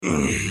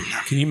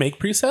Can you make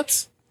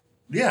presets?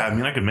 Yeah, I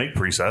mean, I can make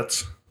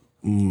presets.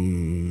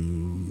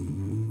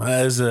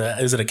 Is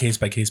it a case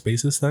by case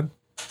basis then?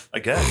 I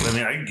guess. I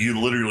mean, you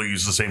literally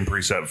use the same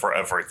preset for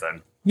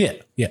everything. Yeah.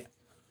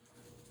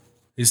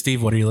 Hey,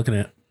 Steve, what are you looking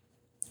at?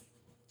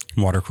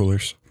 Water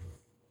coolers.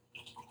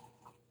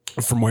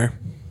 From where?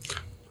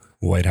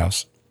 White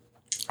House.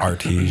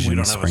 RT. We don't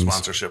have Springs. a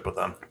sponsorship with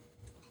them.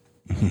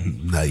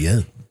 Not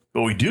yet.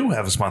 But we do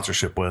have a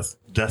sponsorship with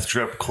Death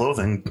Drip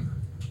Clothing,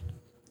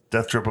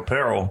 Death Drip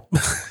Apparel,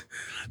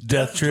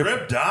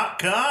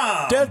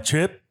 DeathDrip.com.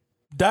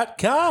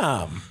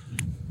 DeathDrip.com.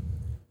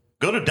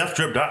 Go to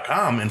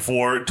DeathDrip.com and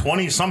for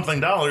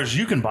 $20-something,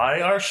 you can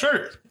buy our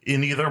shirt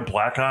in either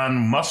black on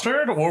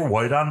mustard or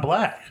white on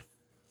black.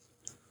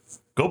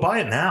 Go buy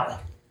it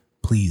now.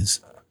 Please.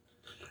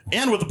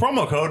 And with the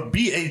promo code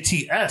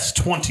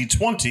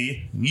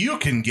BATS2020, you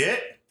can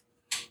get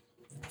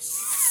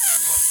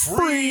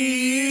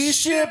free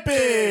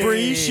shipping.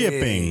 Free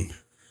shipping.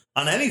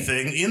 On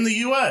anything in the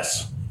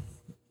U.S.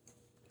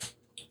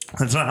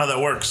 That's not how that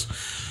works.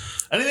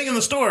 Anything in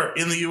the store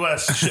in the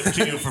U.S. shipped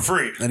to you for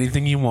free.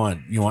 Anything you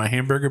want. You want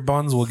hamburger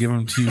buns? We'll give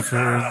them to you for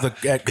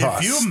at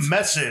cost. If you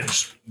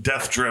message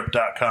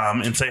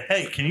deathdrip.com and say,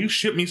 hey, can you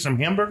ship me some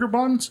hamburger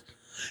buns?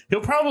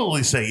 He'll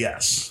probably say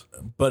yes.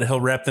 But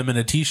he'll wrap them in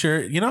a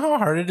t-shirt. You know how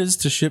hard it is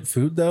to ship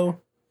food, though?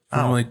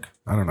 I'm like,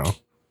 I don't know.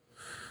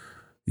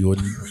 You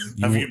wouldn't.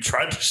 Have you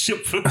tried to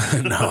ship food?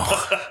 No.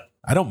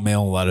 I don't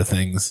mail a lot of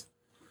things.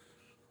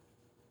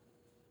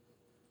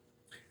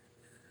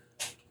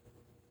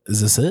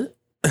 Is this it?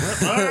 All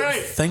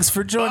right. Thanks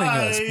for joining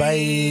us.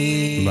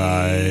 Bye.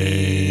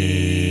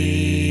 Bye.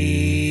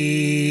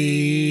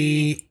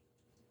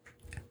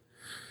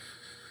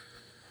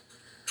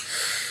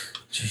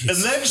 And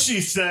then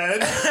she said,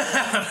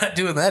 I'm not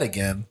doing that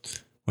again.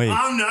 Wait,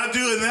 I'm not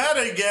doing that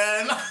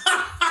again.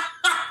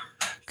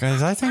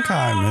 guys, I think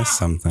I missed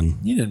something.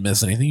 You didn't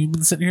miss anything. You've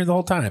been sitting here the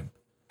whole time.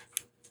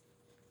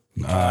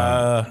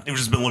 You've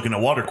just been looking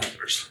at water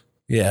coolers.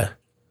 Yeah.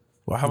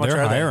 Well, how much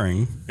They're are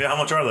hiring. Yeah, how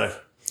much are they?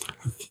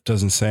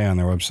 Doesn't say on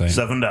their website.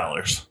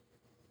 $7.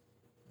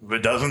 If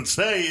it doesn't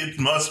say, it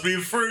must be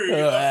free.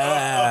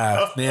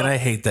 they? Man, I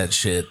hate that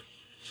shit.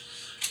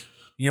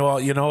 You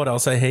know what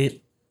else I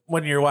hate?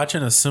 When you're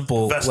watching a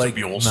simple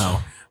Vestibules.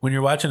 When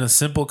you're watching a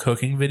simple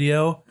cooking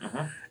video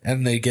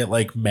and they get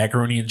like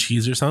macaroni and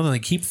cheese or something, they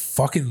keep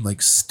fucking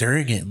like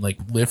stirring it and like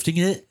lifting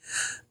it.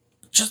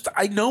 Just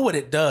I know what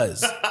it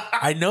does.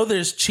 I know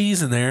there's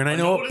cheese in there and I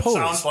know what it it pulls.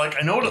 sounds like.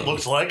 I know what it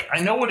looks like. I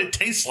know what it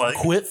tastes like.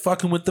 Quit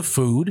fucking with the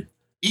food.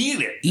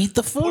 Eat it. Eat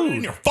the Put it in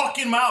food. your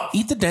fucking mouth.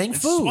 Eat the dang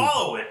and food.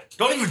 swallow it.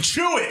 Don't even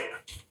chew it.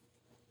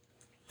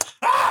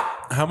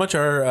 How much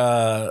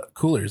are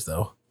coolers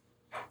though?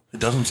 It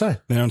doesn't say.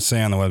 They don't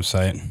say on the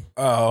website.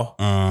 Oh,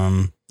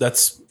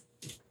 that's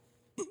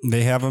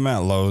They have them at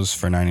Lowe's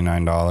for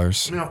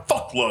 $99. Man,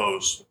 fuck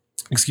Lowe's.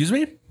 excuse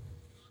me.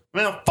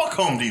 Man, fuck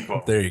Home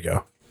Depot. There you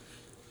go,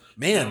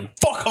 man.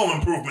 Fuck Home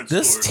Improvement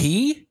This stores.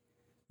 tea,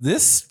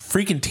 this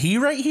freaking tea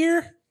right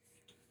here,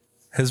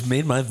 has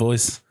made my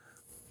voice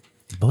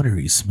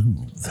buttery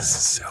smooth,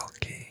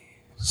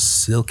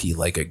 silky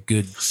like a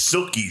good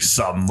Silky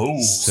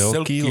smooth.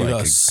 Silky Silky like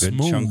a good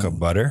smooth. chunk of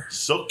butter.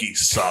 Silky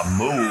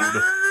smooth.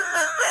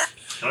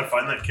 Can I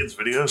find that kid's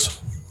videos?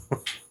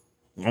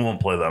 I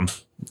won't play them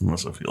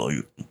unless I feel like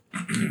it.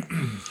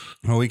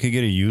 Well, we could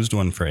get a used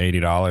one for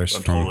 $80 I'm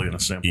from totally gonna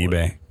sample it.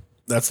 eBay.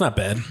 That's not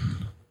bad.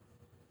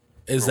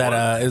 Is For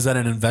that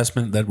an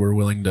investment that we're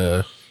willing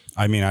to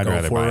I mean, I'd go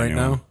rather for buy a right new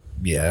now? one.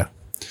 Yeah.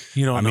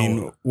 You don't I know.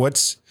 mean,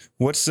 what's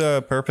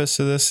the purpose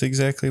of this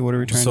exactly? What are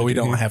we trying so to we do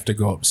don't here? have to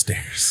go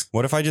upstairs.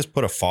 What if I just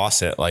put a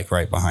faucet like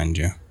right behind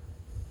you?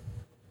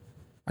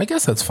 I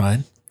guess that's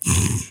fine.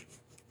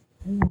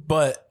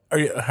 But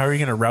how are you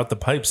going to route the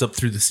pipes up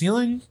through the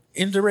ceiling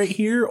into right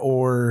here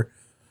or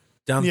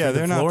down Yeah, through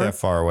they're the not floor? that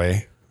far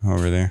away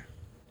over there.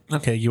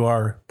 Okay, you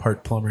are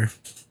part plumber.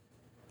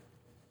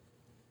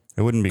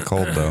 It wouldn't be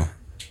cold though.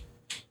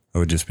 It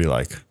would just be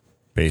like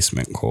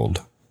basement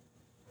cold.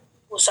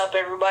 What's up,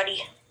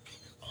 everybody?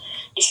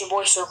 It's your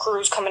boy Sir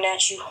Cruz coming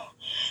at you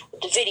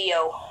with the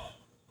video.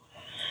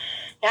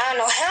 Now, I don't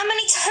know how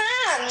many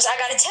times I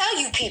gotta tell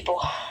you people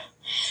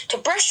to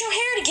brush your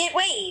hair to get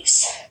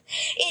waves.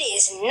 It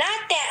is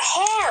not that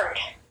hard.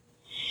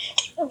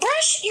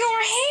 Brush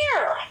your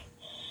hair.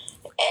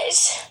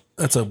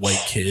 That's a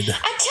white kid.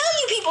 I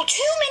tell you people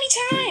too many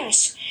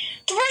times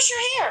to brush your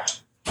hair.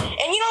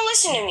 And you don't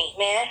listen to me,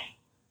 man.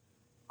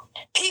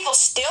 People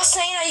still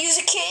saying I use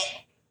a kit.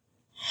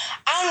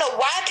 I don't know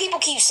why people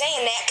keep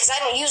saying that because I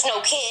don't use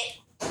no kit.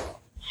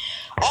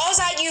 All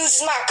I use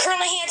is my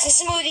Curly Hansen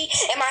smoothie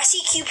and my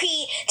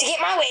CQP to get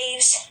my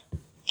waves.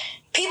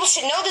 People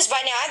should know this by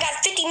now. I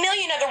got 50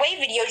 million other wave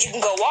videos you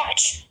can go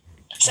watch.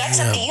 So that's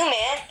up to you,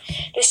 man.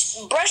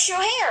 Just brush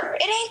your hair.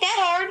 It ain't that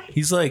hard.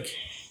 He's like,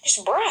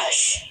 Just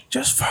brush.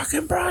 just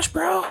fucking brush,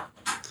 bro.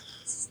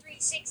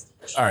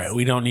 All right,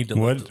 we don't need to.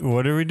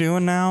 What are we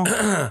doing now?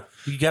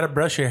 You got to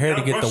brush your hair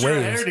to get Brush the your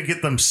waves. hair to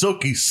get them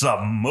silky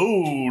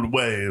smooth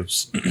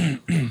waves.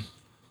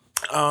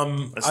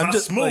 It's not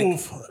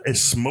smooth.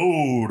 It's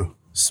smooth.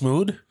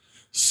 Smooth.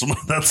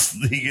 That's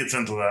he gets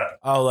into that.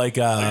 Oh, like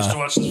I used to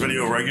watch this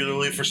video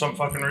regularly for some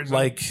fucking reason.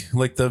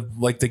 like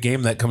the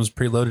game that comes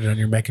preloaded on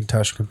your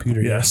Macintosh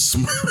computer. Yeah,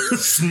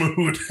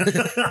 smooth.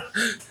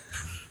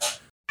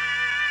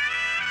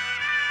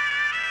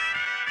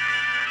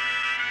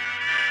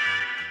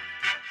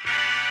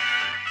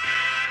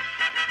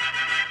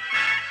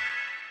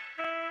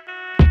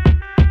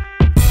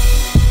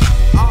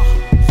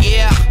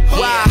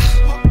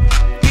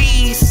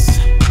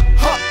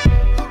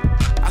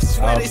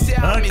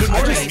 Good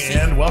morning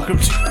and welcome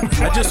to.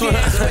 I just want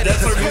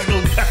That's our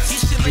musical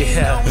guest.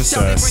 yeah. It's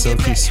a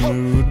silky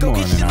smooth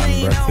morning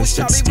on Breakfast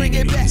at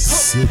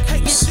Stevie's.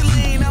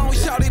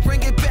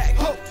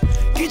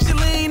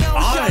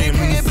 I'm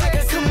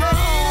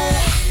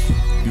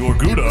your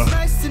Gouda.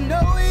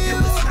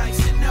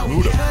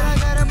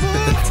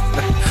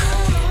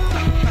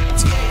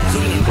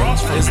 Sitting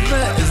across from Isn't me.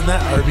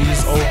 that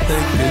Arby's old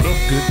thing?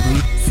 Good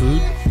mood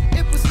food.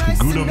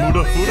 Gouda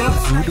Muda Fuda.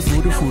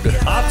 Fuda.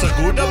 That's a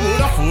Gouda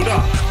Muda Fuda.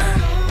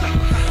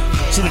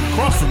 Sitting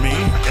across from me,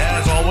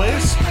 as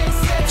always,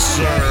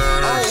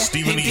 Sir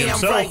Stephen E.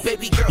 himself.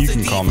 You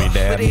can call me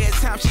Dad.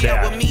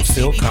 Dad.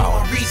 Phil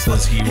Collins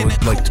says he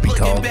would like to be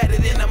called.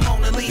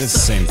 It's the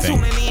same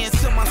thing.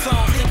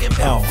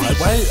 Oh,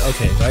 why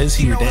is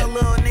he your dad?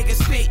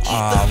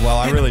 Well,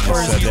 I really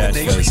just said that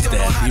Nation's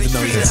dad, even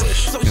though he's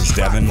English. because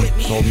Devin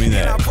told me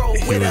that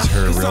he was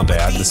her real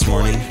dad this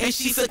morning.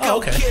 Oh,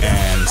 okay.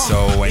 And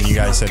so when you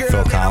guys said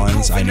Phil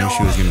Collins, I knew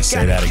she was going to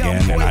say that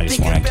again, and I just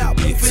wanted to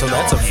be. So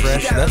that's a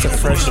fresh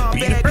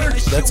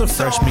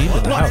meme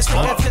in the house,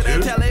 huh?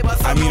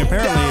 I mean,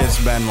 apparently it's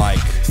been like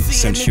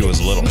since she was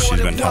little,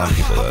 she's been telling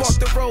people this,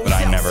 but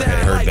I never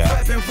had heard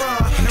that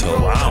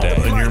until today.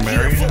 And you're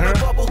marrying her?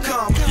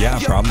 Yeah,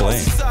 probably.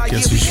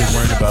 Guess we should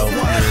worry about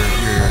your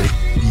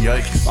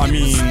Yikes. I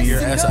mean, your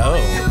SO.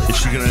 Is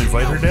she going to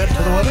invite her dad to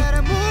the wedding?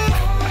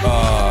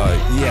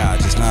 yeah,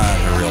 just not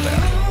her real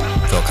dad,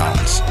 Phil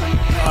Collins.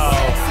 Oh,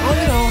 well,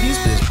 you know, he's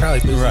busy, probably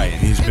busy. Right,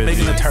 he's busy.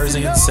 Making the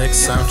Tarzan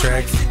 6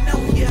 soundtrack.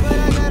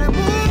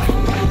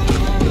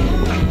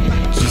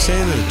 Did you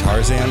say the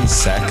Tarzan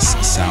sex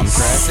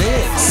soundtrack?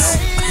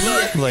 6.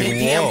 Like,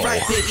 whoa.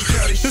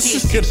 This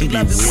is gonna be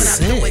weird.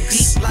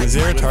 6. Is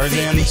there a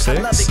Tarzan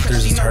 6?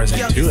 There's a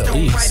Tarzan 2 at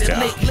least.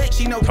 Yeah.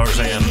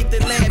 Tarzan.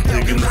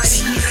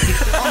 Diggins.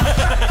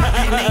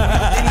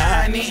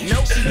 I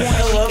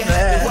love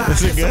that.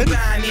 Is it good?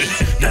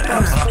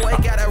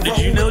 Did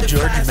you know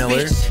George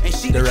Miller,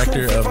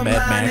 director of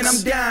Mad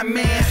Max,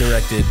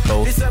 directed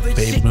both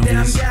Babe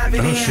movies?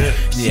 Oh, shit.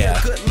 Yeah.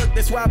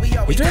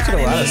 He directed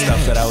a lot of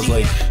stuff that I was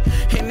like,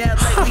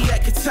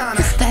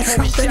 that's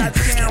something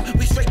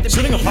interesting.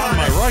 Sitting upon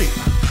my right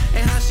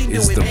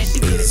Is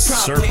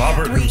Sir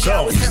Bobbert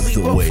himself.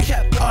 the way.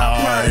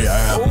 I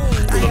am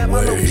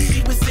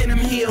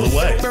the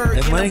way.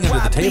 And laying under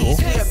the table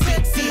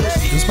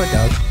is my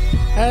dog.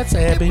 That's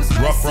Abby.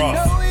 Rough.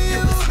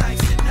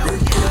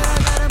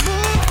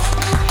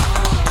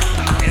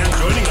 And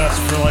joining us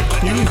for like the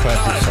You can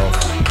clap yourself.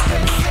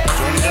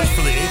 joining us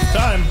for the 8th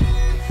time.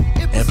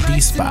 Empty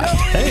spot.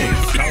 Hey,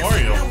 how are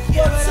you?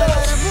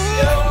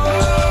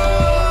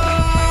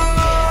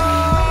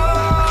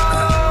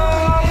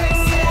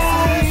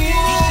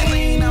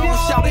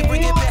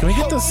 Can we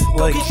get this,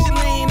 like,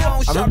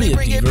 I'm gonna be a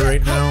diva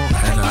right now,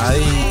 and I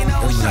am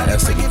gonna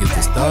ask that we get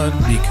this done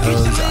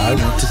because I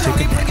want to take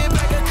a nap.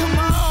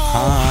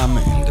 I'm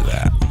into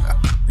that.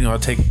 You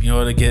want to take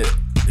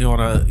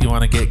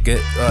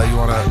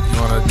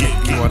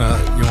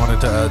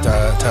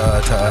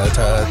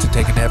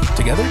a nap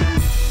together?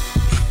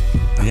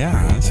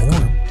 Yeah, that's cool.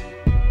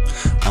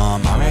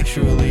 I'm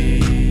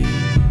actually.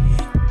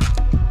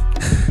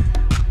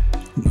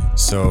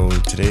 So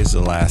today's the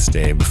last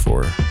day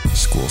before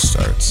school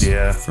starts.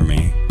 Yeah. For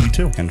me Me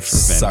too. and for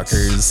Vince.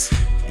 Suckers.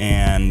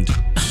 And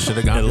Should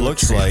have gone it to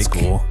looks trade like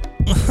school.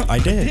 I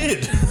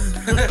did.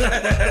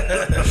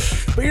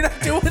 But you're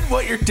not doing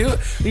what you're doing.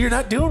 You're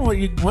not doing what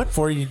you went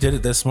for. You did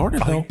it this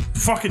morning, though.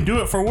 Fucking do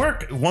it for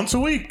work once a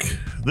week.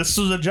 This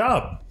is a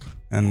job.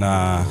 And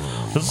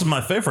This is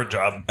my favorite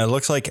job. it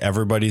looks like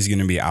everybody's going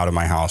to be out of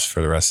my house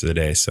for the rest of the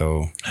day.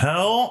 So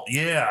Hell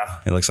yeah.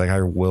 it looks like I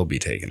will be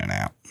taking a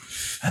nap.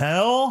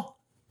 Hell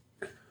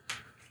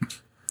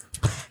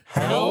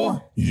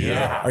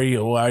yeah. Are you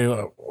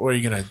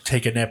gonna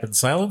take a nap in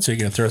silence? Are you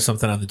gonna throw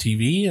something on the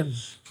TV? And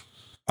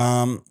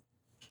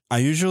I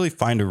usually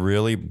find a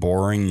really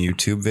boring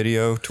YouTube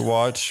video to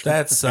watch.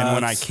 That's and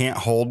when I can't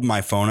hold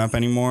my phone up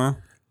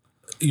anymore,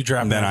 you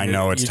drop. Then it on I your-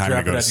 know it's you time to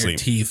drop go it to on sleep. Your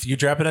teeth. You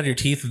drop it on your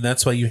teeth, and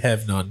that's why you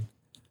have none.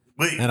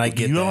 Wait, And I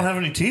get you don't that. have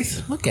any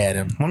teeth? Look at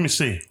him. Let me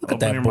see. Look at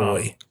that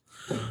boy.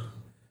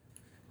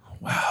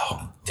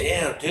 Wow.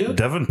 Damn, dude.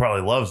 Devin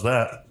probably loves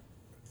that.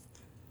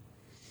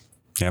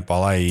 yep,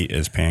 all I eat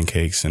is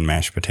pancakes and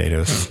mashed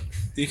potatoes.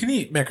 You can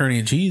eat macaroni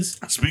and cheese.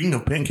 Speaking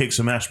of pancakes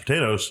and mashed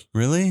potatoes,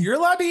 Really? You're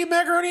allowed to eat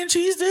macaroni and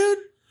cheese, dude.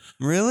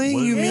 Really?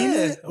 You mean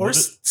it? Or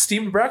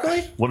steamed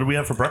broccoli. what did we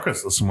have for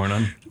breakfast this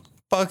morning?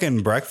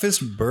 fucking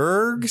breakfast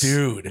burgers,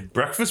 Dude.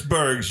 Breakfast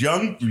Bergs,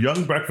 young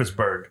Breakfast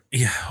Berg.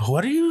 Yeah.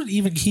 What do you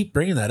even keep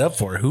bringing that up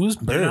for? Who's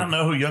Do you not Berg?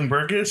 know who Young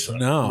Berg is?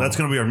 No. That's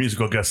going to be our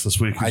musical guest this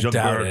week. I Young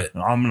doubt Berg. it.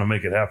 I'm going to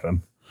make it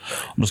happen.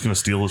 I'm just going to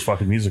steal his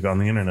fucking music on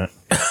the internet.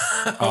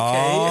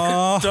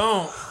 Okay.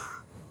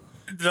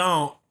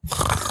 Don't.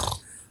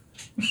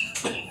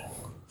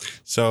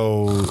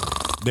 So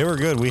they were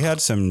good. We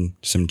had some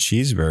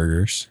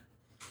cheeseburgers.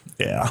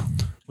 Yeah.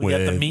 We got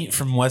the With- meat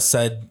from West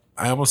Side.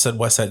 I almost said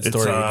West Side It's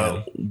Story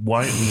again.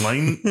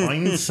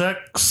 wine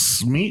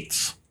sex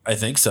meats. I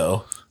think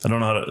so. I don't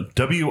know how to.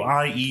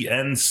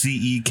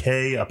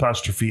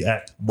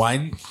 WIENCEK''X.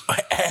 Wine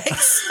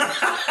X.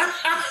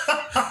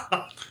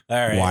 All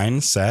right.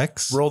 Wine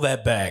sex. Roll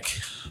that back.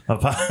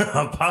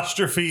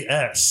 Apostrophe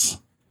S.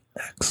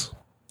 X.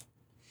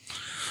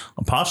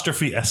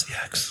 Apostrophe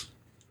SEX.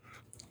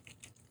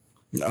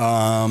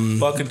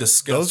 Fucking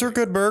disgusting. Those are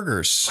good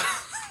burgers.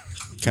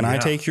 Can I Yeah.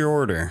 take your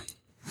order?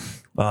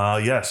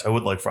 Yes, I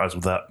would like fries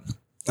with that.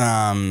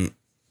 Um,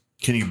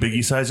 Can you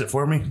biggie size it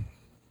for me?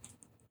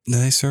 do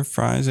they serve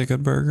fries at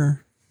Good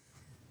Burger?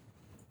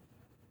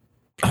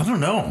 I don't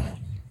know.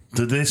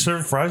 Did they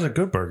serve fries at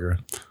Good Burger?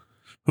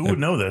 Who would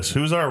know this?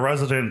 Who's our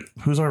resident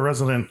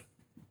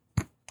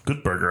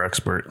Good Burger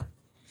expert?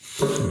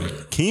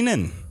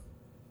 Keenan,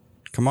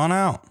 come on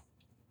out.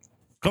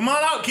 Come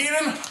on out,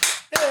 Keenan.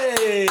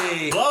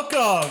 Hey.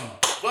 Welcome.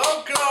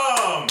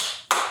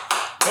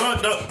 Come on,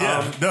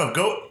 no,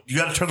 go. You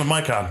got to turn the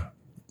mic on.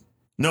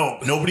 No,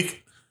 nobody.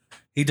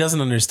 He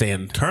doesn't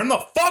understand. Turn the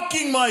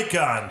fucking mic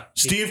on.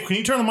 Steve, can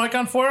you turn the mic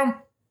on for him?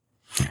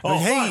 Oh,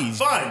 Hey,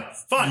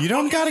 fine. You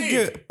don't Fucking gotta leave.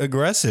 get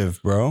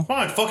aggressive, bro.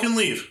 Fine, fucking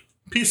leave.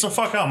 Piece the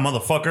fuck out,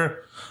 motherfucker.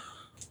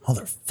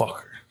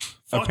 Motherfucker.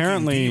 Fucking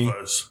Apparently-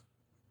 divas.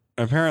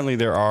 Apparently,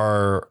 there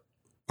are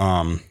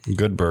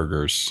Good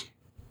Burgers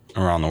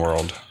around the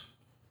world.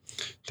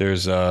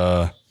 There's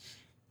a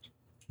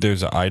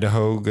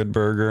Idaho Good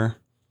Burger.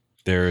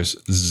 There's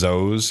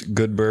Zoe's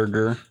Good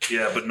Burger.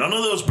 Yeah, but none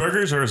of those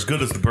burgers are as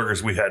good as the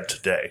burgers we had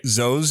today.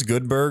 Zoe's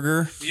Good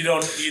Burger. You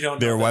don't.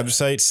 Their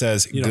website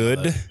says don't know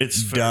good.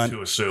 It's fair done.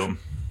 to assume.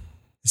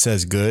 It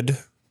says good,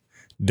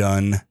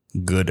 done,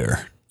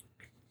 gooder.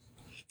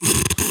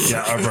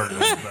 Yeah, our burger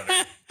was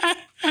better.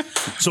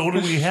 So what do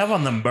we have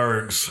on them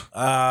burgers?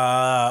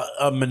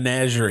 A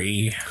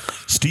menagerie.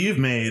 Steve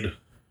made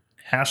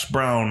hash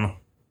brown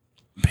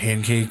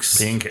Pancakes.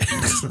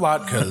 pancakes.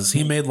 Latkes.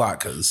 He made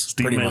latkes.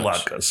 Steve pretty made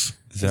much. latkes.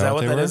 Is that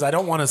what that is? I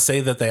don't want to say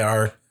that they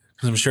are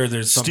because I'm sure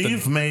there's something.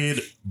 Steve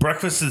made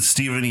breakfast at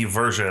Stevie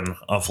version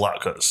of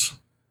latkes.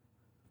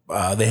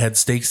 They had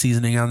steak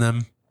seasoning on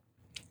them.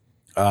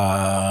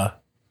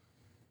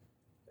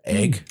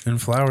 Egg and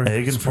flour.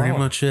 Egg and That's pretty flour.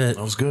 much it.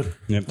 That was good.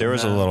 Yep, there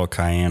was a little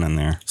cayenne in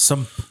there.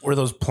 Some were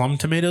those plum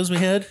tomatoes we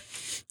had.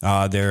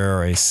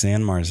 They're a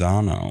San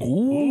Marzano,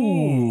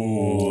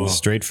 Ooh,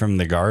 straight from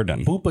the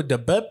garden. Boopa de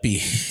Beppy.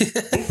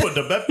 Put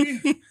the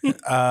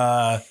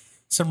Beppy,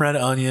 Some red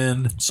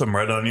onion, some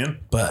red onion.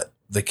 but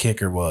the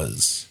kicker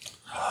was.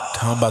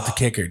 Tell 'em about the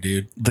kicker,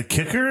 dude. The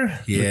kicker?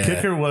 Yeah. The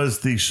kicker was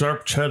the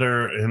sharp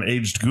cheddar and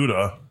aged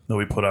Gouda that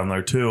we put on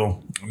there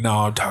too. No,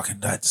 I'm talking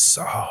that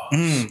sauce.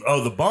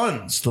 Oh, the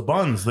buns. The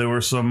buns. They were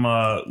some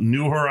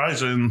New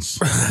Horizons.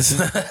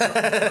 Isn't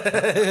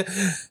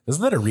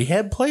that a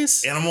rehab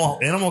place?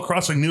 Animal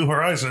Crossing New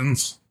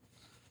Horizons.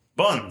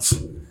 Buns.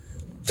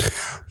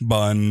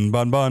 Bun.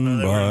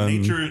 They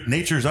were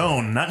nature's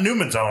own, not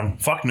Newman's own.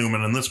 Fuck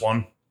Newman in this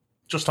one.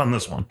 Just on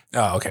this one.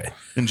 Oh, okay.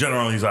 In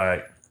general, he's all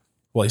right.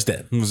 Well, he's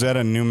dead. Was that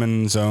a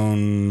Newman's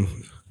own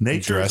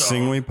Nature's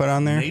dressing own, we put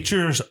on there?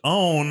 Nature's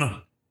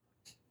own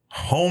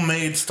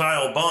homemade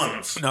style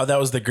buns. No, that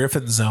was the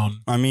Griffin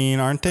Zone. I mean,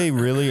 aren't they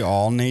really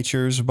all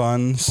nature's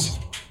buns?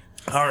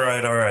 All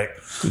right.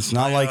 It's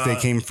not like they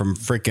came from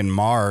freaking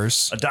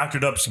Mars. I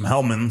doctored up some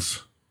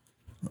Hellmann's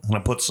and I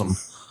put some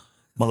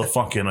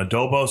motherfucking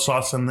adobo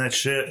sauce in that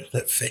shit.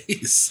 That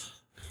face.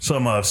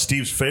 Some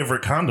Steve's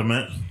favorite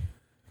condiment,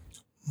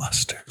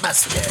 mustard.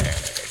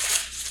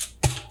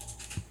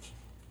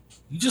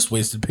 You just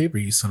wasted paper,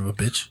 you son of a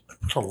bitch. I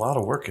put a lot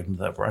of work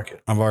into that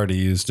bracket. I've already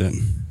used it.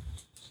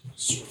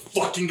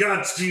 Fucking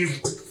God,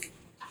 Steve.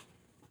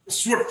 I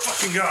swear to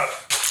fucking God.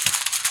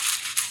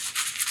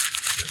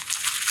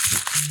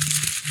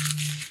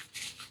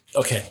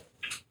 Okay.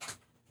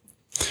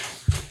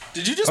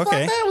 Did you just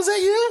Okay. pop that? Was that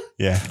you?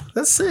 Yeah.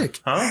 That's sick.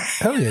 Huh?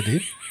 Hell yeah,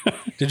 dude.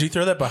 Did you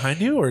throw that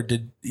behind you or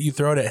did you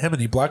throw it at him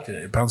and he blocked it?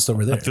 It bounced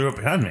over there. Threw it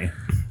behind me.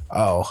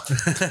 Oh.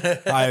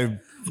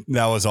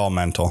 That was all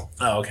mental.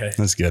 Oh, okay.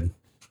 That's good.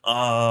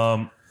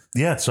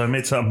 Yeah, so I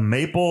made some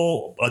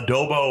maple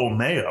adobo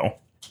mayo.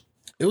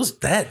 It was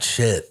that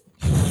shit.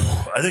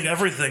 I think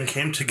everything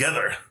came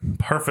together.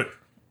 Perfect.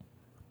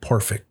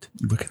 Perfect.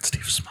 Look at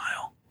Steve's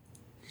smile.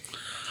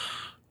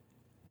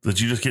 Did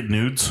you just get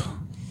nudes?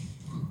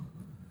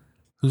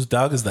 Whose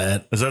dog is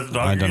that? Is that the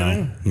dog I you're don't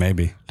know. getting?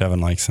 Maybe. Devin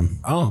likes him.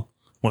 Oh.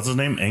 What's his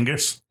name?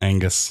 Angus?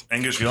 Angus.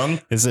 Angus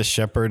Young? Is a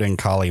shepherd and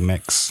collie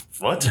mix.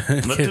 What?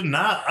 That did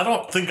not. I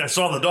don't think I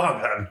saw the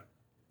dog then.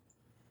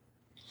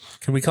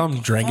 Can we call him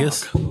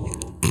Drangus?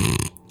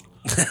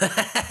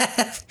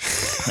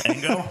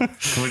 Engo?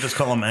 Can we just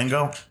call him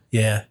Engo?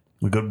 Yeah.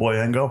 The good boy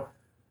Engo?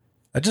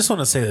 I just want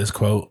to say this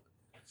quote.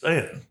 Say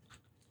it.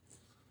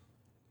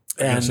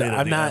 And Say it at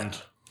I'm the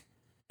not,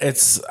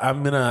 end.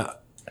 I'm going to,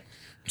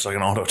 So I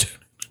can auto-tune.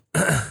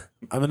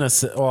 I'm going to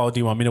say, well, do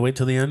you want me to wait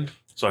till the end?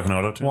 So I can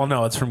auto-tune. Well,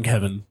 no, it's from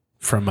Kevin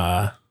from,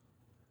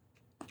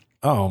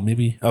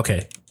 maybe.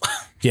 Okay.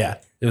 Yeah.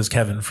 It was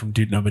Kevin from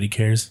Dude Nobody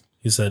Cares.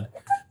 He said,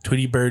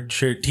 Tweety Bird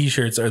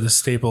t-shirts are the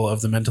staple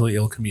of the mentally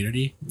ill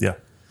community. Yeah.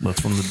 That's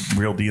from the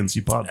Real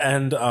DNC pod.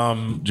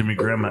 And, Jimmy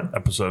Graham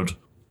episode.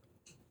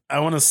 I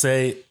want to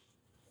say,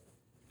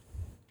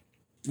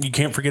 you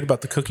can't forget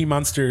about the Cookie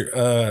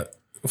Monster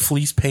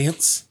fleece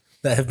pants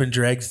that have been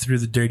dragged through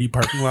the dirty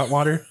parking lot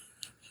water.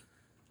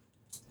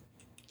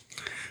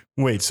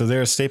 Wait, so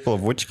they're a staple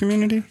of which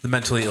community? The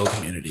mentally ill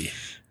community.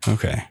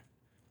 Okay.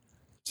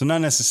 So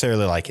not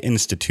necessarily like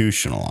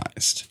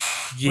institutionalized.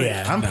 Yeah.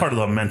 Wait, I'm part of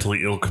the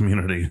mentally ill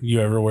community.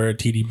 You ever wear a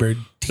TD Bird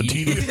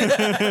tee?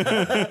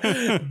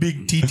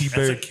 Big TT As a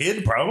Bird.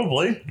 kid,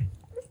 probably.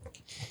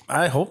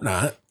 I hope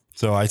not.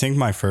 So I think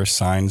my first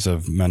signs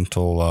of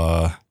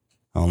mental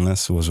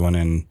illness was when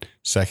in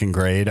second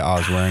grade I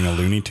was wearing a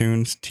Looney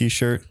Tunes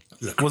t-shirt.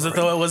 Was it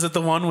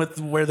the one with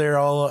where they're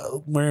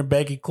all wearing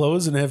baggy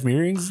clothes and have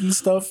earrings and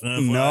stuff?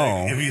 And it's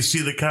No. like, if you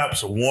see the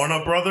cops, warn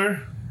a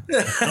brother.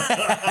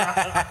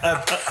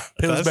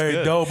 Pillsbury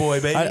good.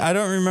 Doughboy, baby. I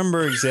don't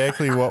remember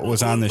exactly what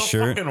was on the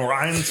shirt, Fucking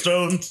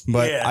rhinestones.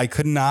 but Yeah. I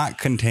could not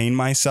contain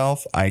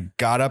myself. I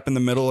got up in the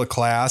middle of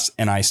class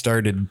and I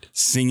started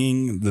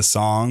singing the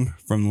song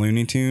from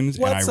Looney Tunes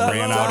What's and I up,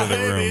 ran hello, out of the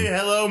Baby, room.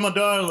 hello, my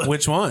darling.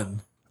 Which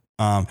one?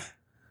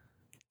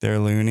 They're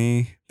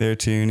loony, they're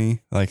toony,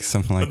 like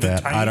something like The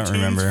that. Tiny I don't Toons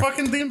remember.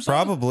 Fucking theme song?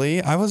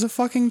 Probably. I was a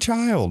fucking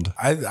child.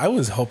 I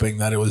was hoping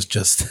that it was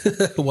just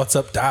What's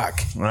Up,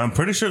 Doc? I'm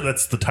pretty sure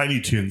that's the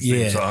Tiny Toons theme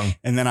Yeah. song.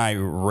 And then I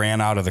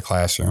ran out of the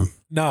classroom.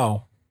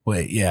 No.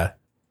 Wait, yeah.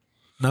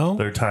 No?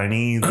 They're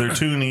tiny, they're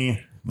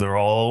toony, they're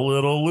all a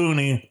little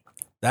loony.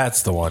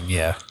 That's the one,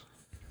 yeah.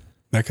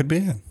 That could be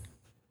it.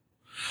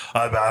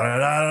 About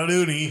it, out of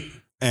loony.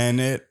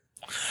 And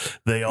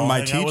They all my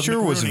hang out with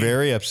teacher was McRooney.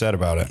 very upset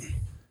about it.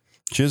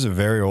 She was a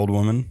very old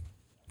woman.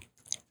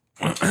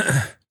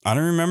 I don't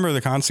remember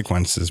the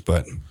consequences,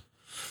 but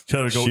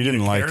Tell her to go she eat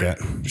didn't a like carrot.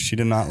 it. She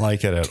did not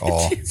like it at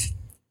all.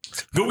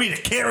 Go eat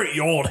a carrot,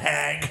 you old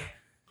hag.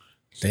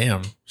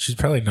 Damn. She's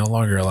probably no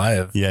longer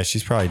alive. Yeah,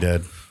 she's probably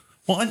dead.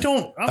 Well,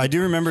 I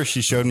do remember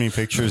she showed me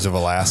pictures of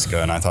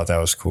Alaska, and I thought that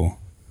was cool.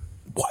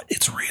 What?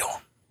 It's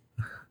real.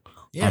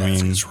 Yeah, I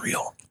mean, It's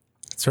real.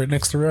 it's right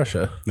next to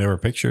Russia. there were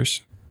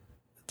pictures.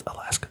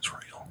 Alaska's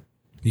real.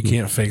 You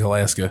can't fake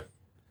Alaska.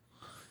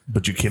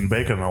 But you can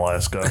bake in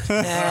Alaska.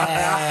 Hey,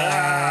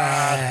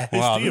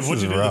 Wow, Steve, this what'd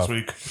is you do rough. this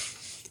week?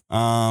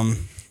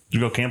 Did you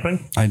go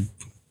camping?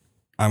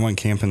 I went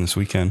camping this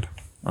weekend.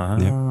 Oh.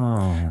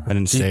 I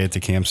didn't stay at the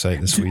campsite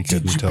this weekend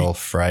did you until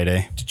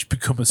Friday. Did you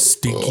become a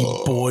stinky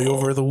boy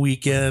over the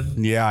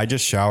weekend? Yeah, I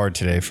just showered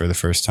today for the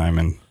first time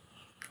in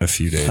a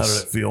few days. How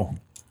did it feel?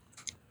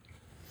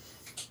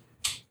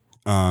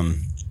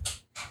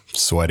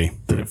 Sweaty.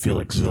 Did it feel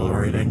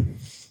exhilarating?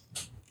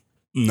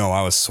 No,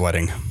 I was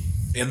sweating.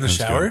 In the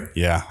shower?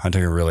 Yeah, I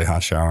took a really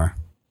hot shower.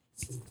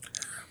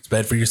 It's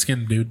bad for your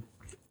skin, dude.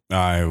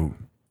 I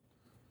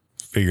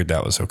figured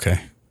that was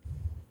okay.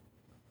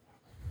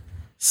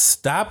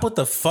 Stop with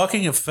the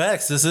fucking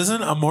effects. This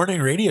isn't a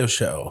morning radio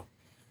show.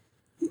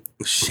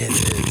 Shit,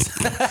 it is.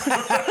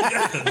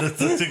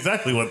 That's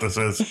exactly what this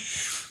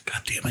is.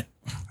 God damn it.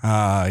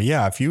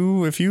 Yeah, if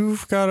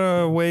you've got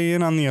to weigh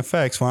in on the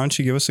effects, why don't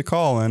you give us a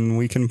call and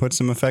we can put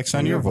some effects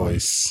on your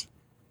voice.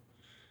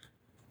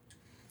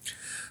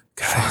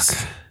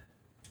 Guys.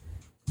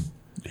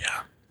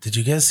 Yeah. Did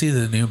you guys see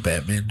the new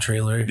Batman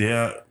trailer?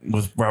 Yeah,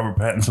 with Robert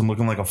Pattinson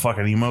looking like a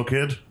fucking emo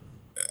kid.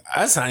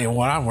 That's not even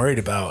what I'm worried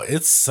about.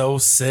 It's so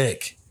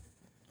sick.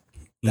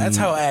 That's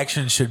how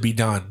action should be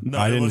done. No,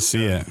 I it didn't looks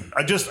see good.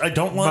 it. I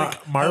don't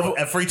like Marvel-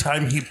 every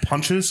time he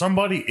punches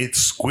somebody, it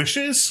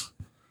squishes.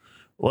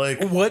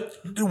 Like,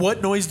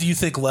 What noise do you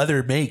think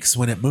leather makes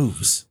when it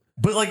moves?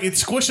 but like it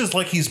squishes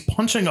like he's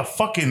punching a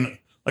fucking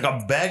like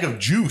a bag of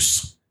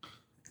juice.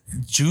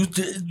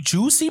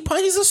 Juicy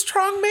Pie? He's a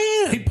strong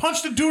man. He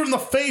punched a dude in the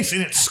face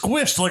and it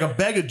squished like a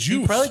bag of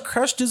juice. He probably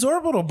crushed his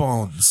orbital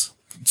bones.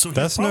 So he's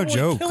That's no probably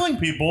joke. Killing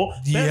people.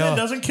 Yeah. Batman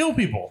doesn't kill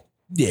people.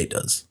 Yeah, he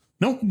does.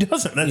 No, he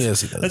doesn't. That's,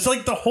 Yes, he does. That's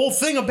like the whole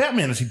thing of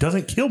Batman is he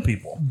doesn't kill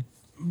people.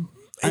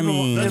 I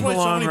mean, That's in why the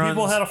so long many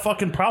people runs- had a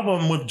fucking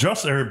problem with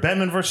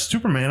Batman versus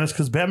Superman is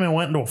because Batman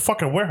went into a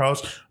fucking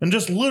warehouse and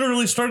just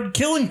literally started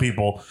killing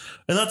people.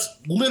 And that's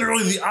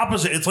literally the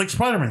opposite. It's like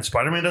Spider-Man.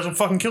 Spider-Man doesn't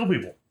fucking kill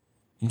people.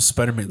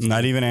 Spider-Man's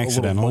not even a little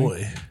accidentally.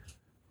 boy.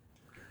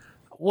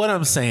 What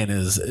I'm saying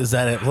is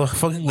that it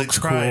fucking They looks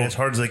try cool. as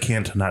hard as they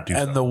can to not do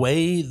And that. the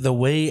way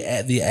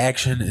the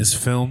action is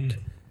filmed,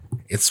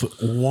 it's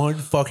one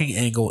fucking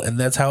angle, and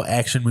that's how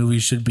action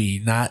movies should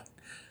be. Not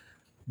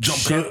Jump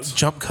cuts.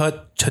 jump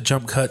cut to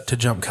jump cut to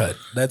jump cut.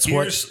 That's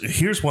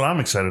Here's what I'm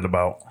excited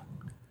about.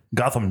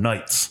 Gotham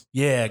Knights.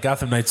 Yeah,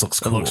 Gotham Knights looks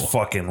It cool. looks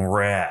fucking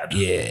rad.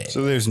 Yeah.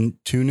 So there's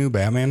 2 new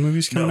Batman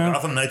movies No, coming out?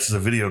 Gotham Knights is a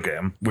video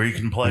game where you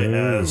can play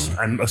as,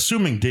 I'm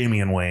assuming,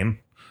 Damian Wayne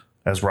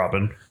as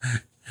Robin.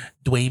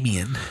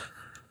 Dwayne.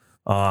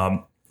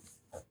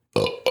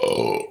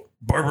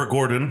 Barbara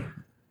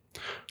Gordon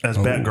as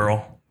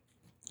Batgirl.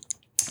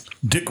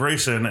 Dick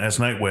Grayson as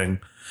Nightwing.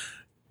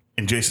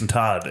 And Jason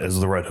Todd as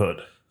the Red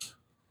Hood.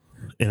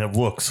 And it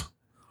looks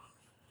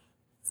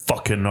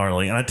fucking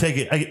gnarly. And I take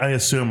it, I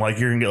assume like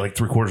you're gonna get like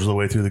 3/4 of the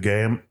way through the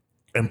game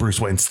and Bruce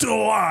Wayne's still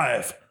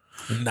alive.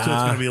 Nah, So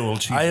it's gonna be a little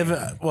cheesy.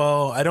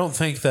 I don't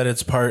think that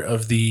it's part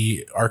of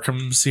the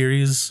Arkham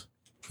series,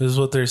 is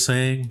what they're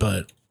saying,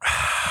 but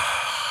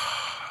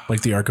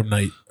like the Arkham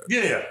Knight.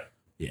 Yeah.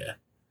 Yeah.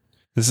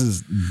 This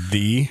is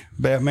the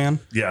Batman?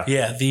 Yeah.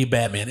 Yeah, the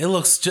Batman.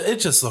 It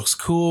just looks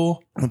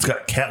cool. It's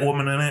got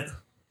Catwoman in it.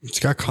 It's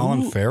got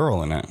Colin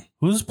Farrell in it.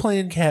 Who's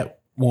playing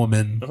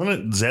Catwoman? Isn't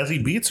it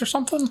Zazie Beetz or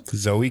something?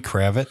 Zoe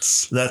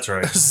Kravitz. That's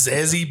right. Who's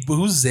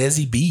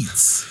Zazie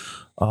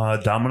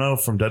Beetz? Domino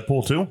from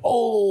Deadpool 2.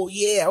 Oh,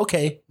 yeah,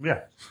 okay.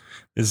 Yeah.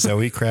 Is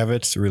Zoe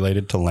Kravitz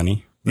related to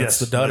Lenny? That's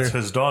Yes, the daughter. That's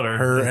his daughter.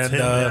 Her It's and,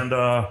 him and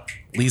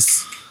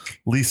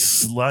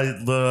Lise.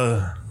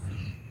 the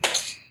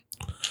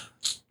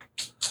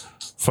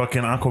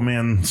fucking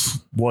Aquaman's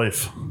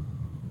wife.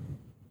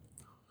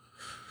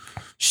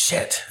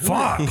 Shit.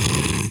 Fuck.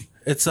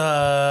 It's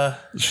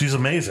She's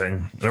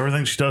amazing.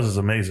 Everything she does is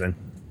amazing.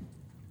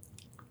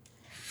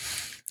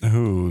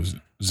 Who's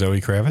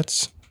Zoe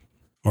Kravitz?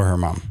 Or her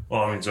mom?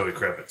 Well, I mean Zoe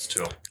Kravitz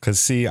too. Because,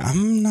 see,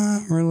 I'm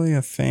not really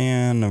a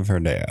fan of her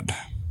dad.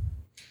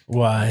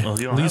 why? Well,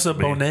 you don't Lisa have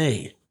to be.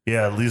 Bonet.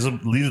 Yeah, Lisa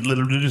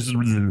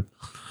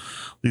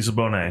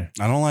Bonet.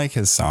 I don't like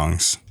his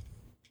songs.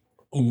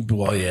 Ooh,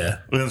 well, yeah.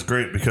 And it's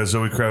great because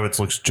Zoe Kravitz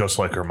looks just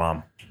like her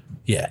mom.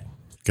 Yeah.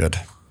 Good.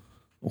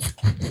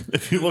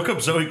 If you look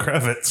up Zoe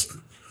Kravitz,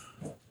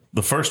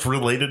 the first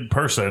related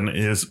person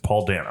is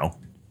Paul Dano.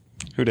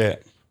 Who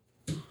dat?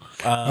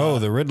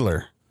 The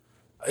Riddler.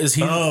 Is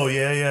he Oh,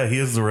 yeah, he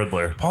is the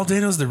Riddler. Paul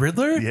Dano's the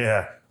Riddler?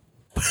 Yeah.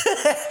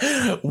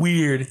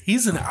 Weird.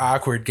 He's an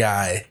awkward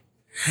guy.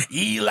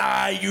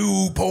 Eli,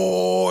 you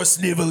poor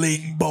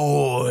sniveling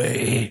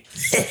boy.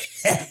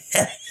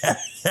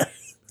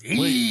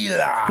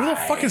 Eli. Who the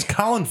fuck is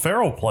Colin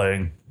Farrell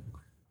playing?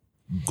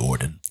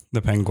 Gordon.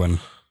 The Penguin.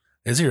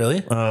 Is he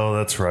really? Oh,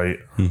 that's right.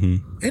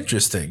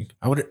 Interesting.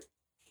 I wonder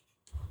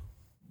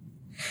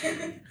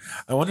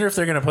if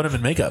they're gonna put him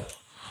in makeup.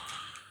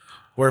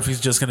 Or if he's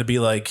just gonna be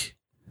like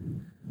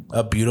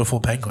a beautiful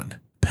penguin.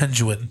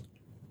 Penguin.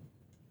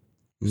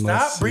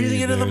 Stop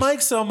breathing into the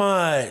mic so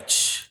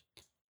much.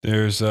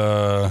 There's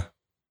John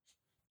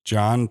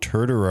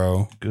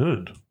Turturro.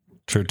 Good.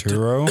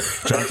 Turturro?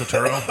 John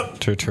Turturro.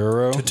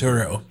 Turturro?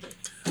 Totoro.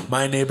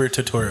 My neighbor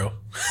Totoro.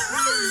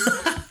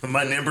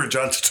 My neighbor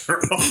John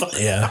Turturro.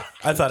 Yeah.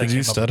 I thought Did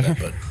you stutter?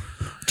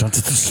 John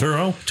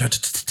Turturro.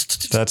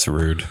 That's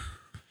rude.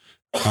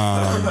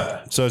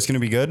 So it's going to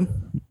be good?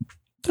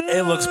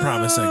 It looks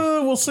promising.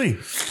 We'll see.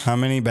 How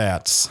many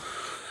bats?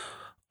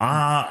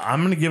 I'm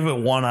going to give it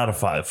 1 out of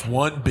 5.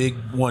 One big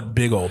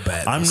old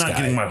bat. I'm not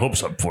getting my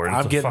hopes up for it.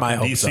 I'm getting my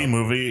fucking hopes DC up.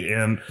 movie,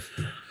 and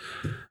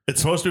it's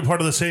supposed to be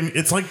part of the same.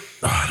 It's like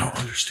I don't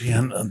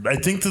understand.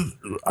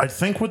 I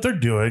think what they're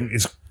doing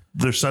is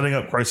they're setting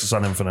up Crisis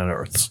on Infinite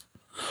Earths,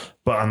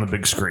 but on the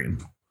big screen.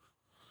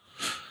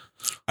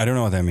 I don't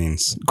know what that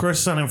means.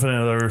 Crisis on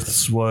Infinite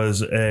Earths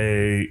was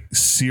a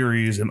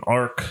series, an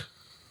arc.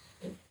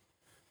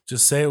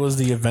 Just say it was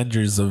the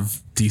Avengers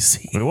of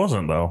DC. It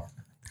wasn't though.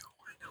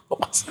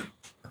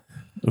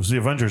 It was the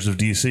Avengers of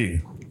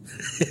DC.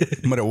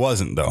 But it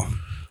wasn't, though.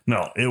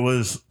 No, it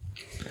was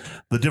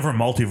the different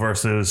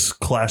multiverses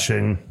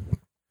clashing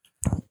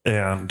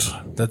and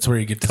That's where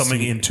you get to coming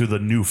see, into the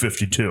new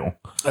 52.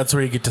 That's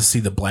where you get to see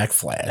the Black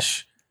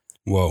Flash,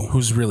 Whoa.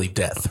 who's really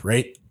Death,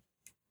 right?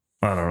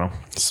 I don't know.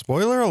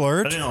 Spoiler I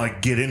alert. didn't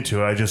like get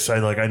into it.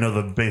 I know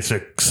the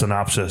basic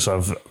synopsis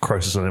of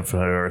Crisis on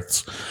Infinite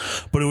Earths,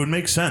 but it would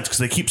make sense because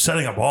they keep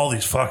setting up all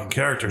these fucking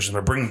characters and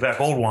they're bringing back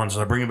old ones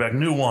and they're bringing back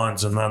new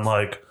ones and then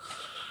like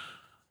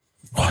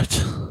what?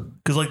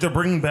 Because like they're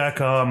bringing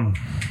back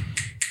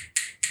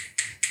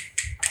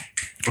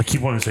I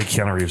keep wanting to say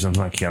Keanu Reeves. It's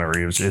not Keanu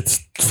Reeves.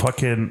 It's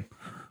fucking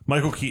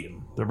Michael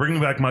Keaton. They're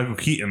bringing back Michael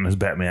Keaton as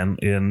Batman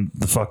in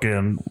the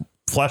fucking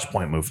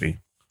Flashpoint movie.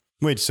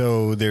 Wait,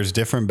 so there's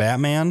different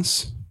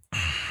Batmans?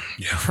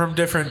 From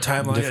different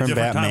timelines. Different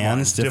different Batmans?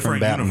 timelines,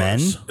 Different different Batmen?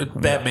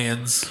 universe.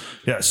 Batman's.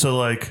 Yeah, so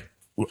like,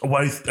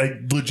 I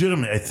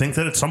legitimately, I think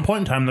that at some point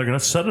in time they're going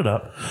to set it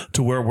up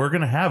to where we're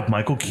going to have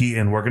Michael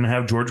Keaton, we're going to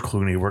have George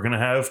Clooney, we're going to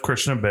have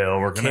Christian Bale,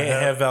 we're going to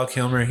Can't have Val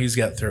Kilmer. He's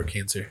got throat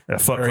cancer. yeah,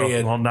 fuck, Or he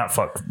had- well, not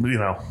fuck, you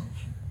know,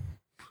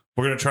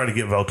 we're going to try to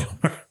get Val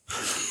Kilmer.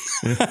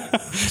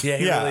 Yeah,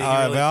 he Yeah,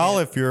 really Val,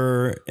 can't. if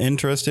you're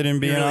interested in He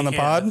being really on the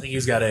can't. I pod, think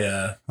he's got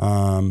a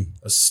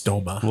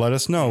stoma. let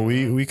us know.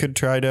 We could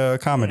try to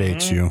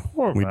accommodate you.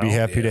 Poor We'd be Val,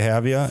 happy to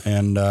have you.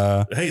 And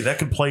Hey, that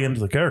could play into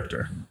the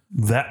character.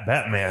 That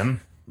Batman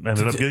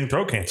ended up getting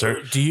throat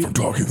cancer. Do you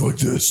Talking like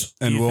this.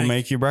 And you we'll think-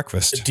 make you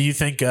breakfast. do you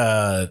think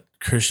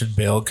Christian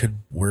Bale could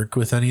work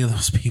with any of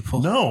those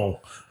people? No.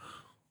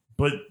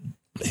 But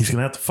he's going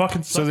to have to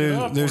fucking So suck it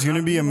up there's or going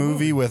to not be do a the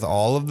movie with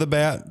all of the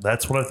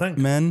That's what I think.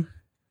 Batmans.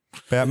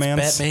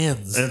 Batman's.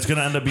 And it's going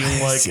to end up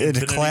being like It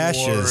Infinity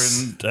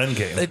clashes. War and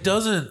Endgame. It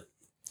doesn't.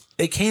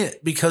 It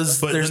can't because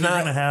But there's then you're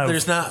not. gonna have-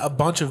 There's not a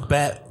bunch of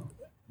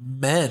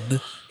Batmen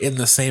in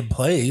the same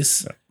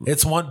place.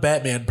 It's one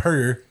Batman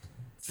per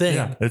thing.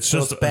 Yeah, it's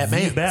So just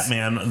Batman's. the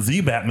Batman,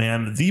 the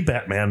Batman, the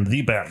Batman,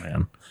 the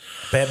Batman.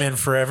 Batman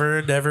forever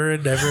and ever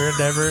and ever and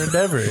ever and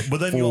ever. But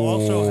then you'll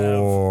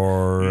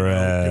also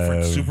have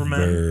different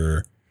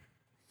Supermen.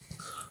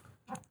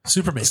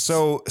 Superman.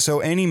 So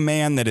any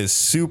man that is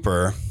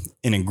super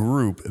in a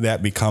group,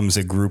 that becomes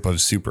a group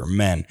of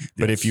supermen.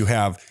 But if you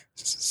have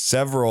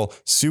several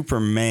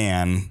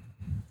Superman,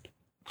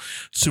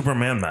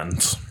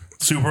 Superman's.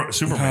 Superman's.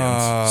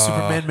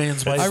 Superman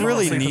man's wife. I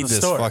really sleep in need the this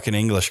store. fucking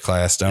English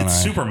class, don't It's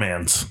I?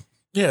 Superman's.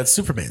 Yeah, it's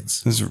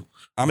Superman's.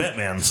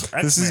 Batman's.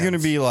 This is going to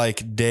be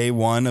like day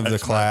one of the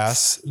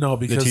class. No,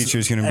 because the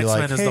teacher's going to be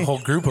X-Men like, is hey, the whole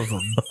group of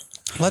them.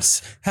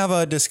 let's have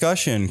a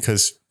discussion,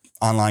 because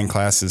online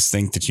classes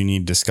think that you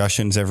need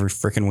discussions every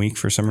freaking week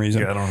for some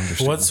reason. Yeah, I don't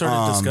understand. What sort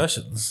of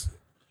discussions?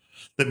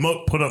 They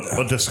put up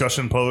a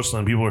discussion post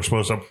and people are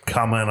supposed to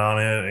comment on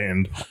it.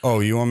 And Oh,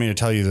 you want me to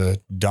tell you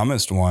the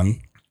dumbest one?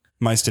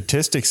 My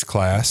statistics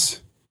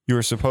class, you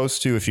were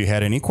supposed to, if you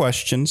had any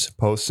questions,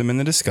 post them in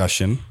the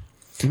discussion.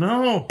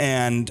 no,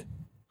 And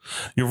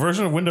your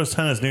version of Windows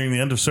 10 is nearing the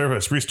end of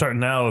service. Restart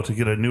now to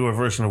get a newer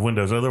version of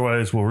Windows.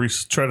 Otherwise, we'll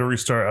try to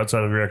restart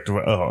outside of your active.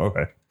 Oh,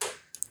 okay.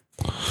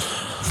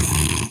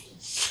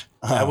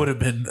 That would have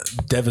been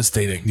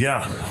devastating.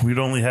 Yeah, we'd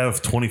only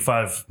have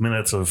 25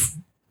 minutes of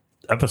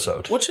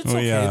episode. Which it's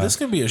okay. yeah. This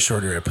can be a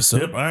shorter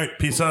episode. Yep. All right.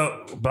 Peace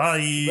out.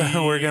 Bye.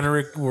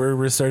 We're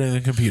restarting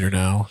the computer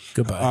now.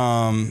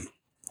 Goodbye.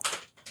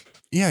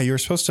 yeah, you were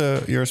supposed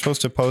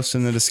to post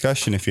in the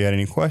discussion if you had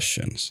any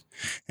questions.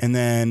 And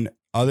then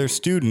other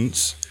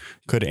students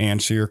could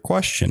answer your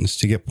questions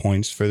to get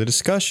points for the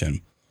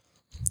discussion.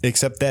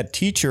 Except that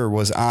teacher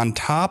was on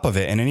top of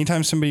it. And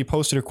anytime somebody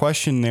posted a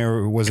question,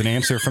 there was an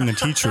answer from the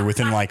teacher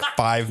within like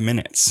 5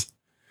 minutes.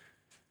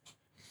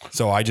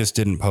 So I just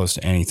didn't post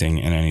anything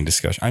in any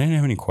discussion. I didn't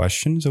have any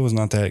questions. It was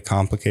not that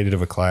complicated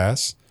of a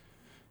class.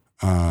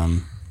 So I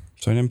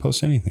didn't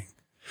post anything.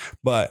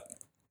 But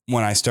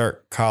when I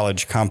start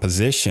college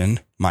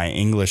composition, my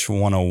English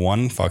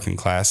 101 fucking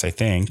class, I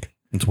think.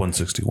 It's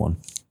 161.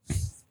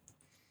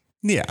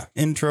 Yeah.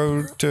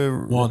 Intro to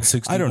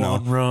 161 I don't know.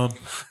 rum.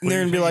 They're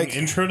going to be like,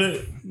 intro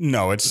to.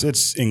 no, it's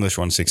English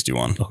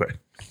 161. Okay.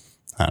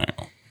 I don't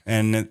know.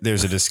 And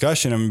there's a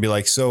discussion. I'm going to be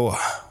like, so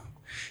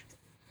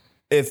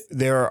if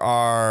there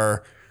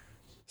are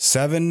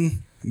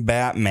 7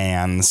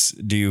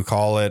 Batmans, do you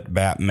call it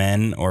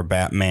Batmen or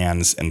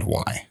Batmans, and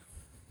why?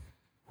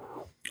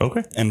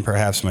 Okay. And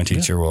perhaps my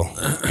teacher will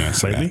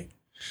answer Maybe. that.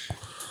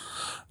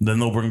 Then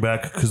they'll bring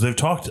back, because they've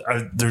talked.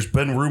 There's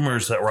been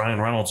rumors that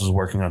Ryan Reynolds is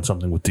working on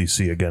something with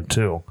DC again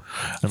too.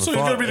 And So he's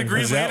going to be the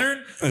Green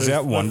Lantern? Is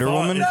that Wonder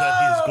Woman? Is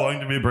that he's going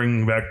to be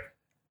bringing back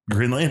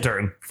Green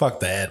Lantern? Fuck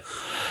that.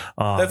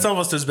 That's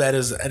almost as bad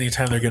as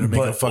anytime they're going to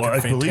make a fucking I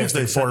believe Fantastic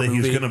they said Four that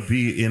movie. he's going to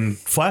be in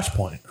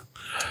Flashpoint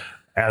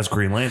as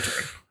Green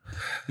Lantern.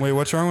 Wait,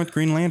 what's wrong with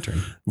Green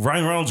Lantern?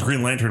 Ryan Reynolds'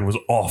 Green Lantern was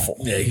awful.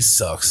 Yeah, he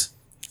sucks.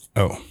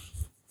 Oh,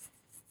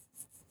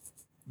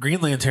 Green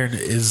Lantern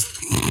is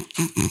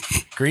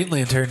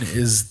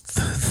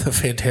the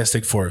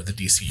Fantastic Four of the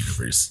DC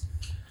universe.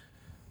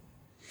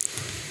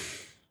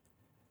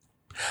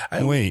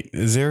 wait,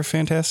 is there a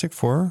Fantastic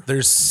Four?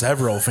 There's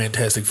several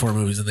Fantastic Four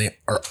movies, and they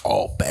are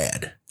all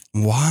bad.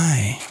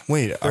 Why?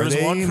 Wait, There are was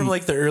they one from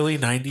like the early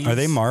 90s. Are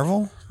they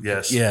Marvel?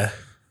 Yes. Yeah.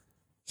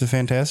 The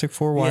Fantastic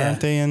Four? Why Yeah.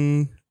 aren't they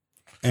in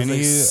any?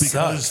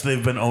 Because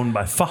they've been owned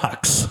by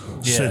Fox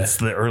Yeah. since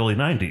the early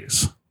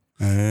 90s.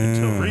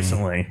 Until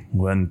recently,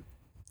 when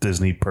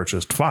Disney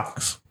purchased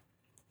Fox.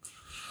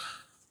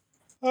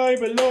 I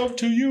belong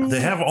to you. They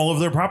have all of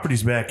their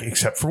properties back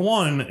except for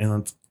one,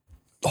 and it's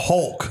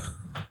Hulk.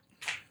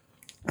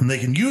 And they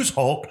can use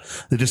Hulk,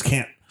 they just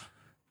can't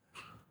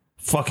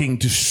fucking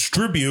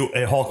distribute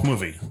a Hulk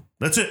movie.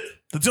 That's it.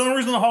 That's the only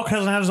reason the Hulk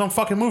hasn't had his own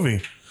fucking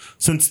movie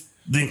since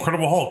The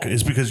Incredible Hulk,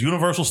 is because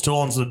Universal still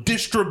owns the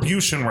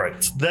distribution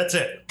rights. That's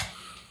it.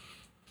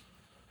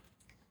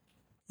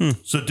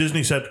 So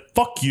Disney said,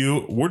 fuck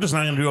you, we're just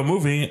not going to do a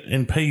movie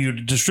and pay you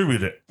to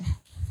distribute it.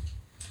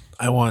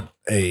 I want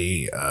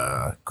a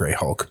Grey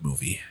Hulk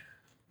movie.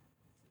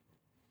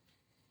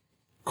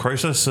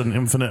 Crisis and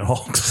Infinite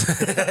Hulks.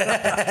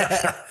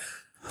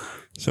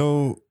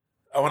 So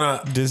I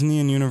want to. Disney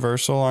and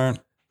Universal aren't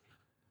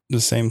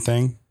the same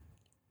thing.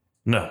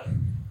 No.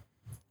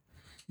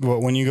 Well,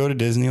 when you go to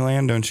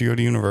Disneyland, don't you go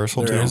to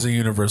Universal There too? is a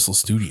Universal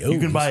Studio. You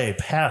can buy a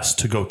pass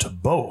to go to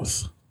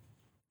both,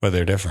 But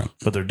they're different.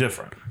 but they're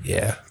different.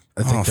 Yeah,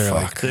 I think Oh, they're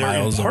fuck. like They're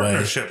miles in away.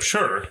 partnership,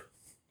 sure.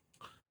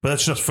 But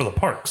that's just for the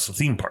parks, the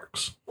theme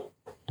parks.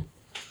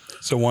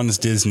 So one's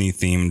Disney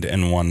themed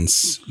and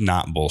one's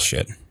not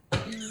bullshit.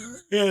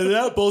 Yeah,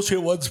 that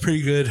bullshit one's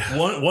pretty good.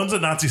 One's a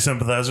Nazi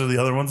sympathizer, the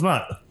other one's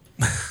not.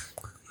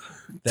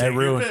 Take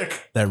your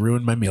pick. That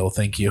ruined my meal.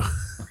 Thank you.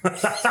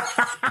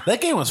 That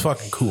game was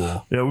fucking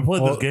cool. Yeah, we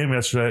played this game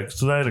yesterday.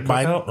 So I had a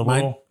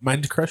cookout.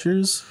 Mind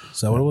Crushers.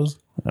 Is that what it was?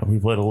 We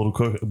played a little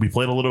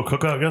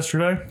cookout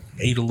yesterday.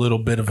 Ate a little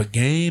bit of a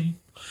game.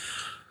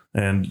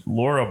 And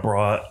Laura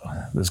brought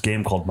this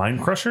game called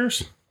Mind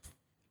Crushers.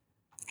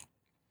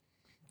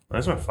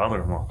 That's my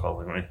father-in-law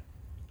calling me.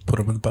 Put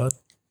him in the bud.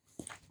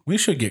 We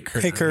should get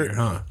Kurt. Hey, Kurt. Here,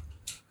 huh?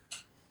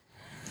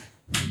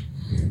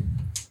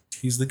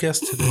 He's the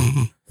guest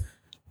today.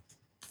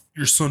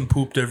 Your son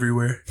pooped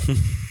everywhere.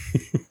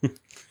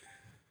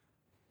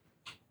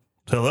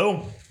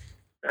 Hello.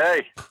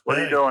 Hey, what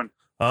are you doing?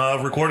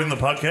 Recording the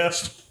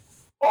podcast.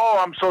 Oh,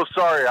 I'm so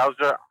sorry.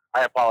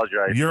 I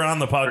apologize. You're on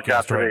the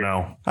podcast right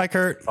now. Hi,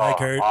 Kurt. Oh,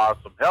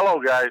 awesome.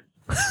 Hello, guys.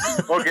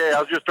 Okay, I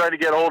was just trying to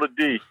get a hold of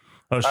Dee.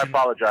 Oh, I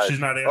apologize. She's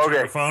not answering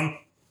her phone?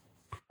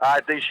 I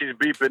think she's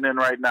beeping in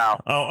right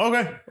now. Oh,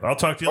 okay. I'll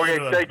talk to you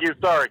later. Okay, thank you.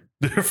 Sorry.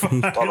 You're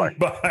fine. Bye-bye.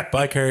 Bye.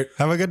 Bye, Kurt.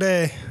 Have a good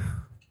day.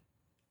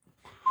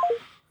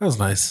 That was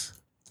nice.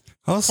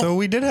 Oh, so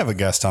we did have a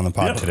guest on the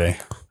pod Yeah. today.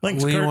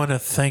 Thanks, We Kurt. want to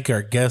thank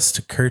our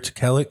guest, Kurt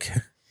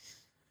Kellick.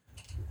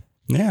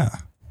 Yeah.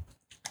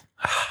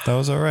 That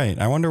was all right.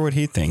 I wonder what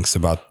he thinks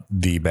about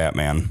the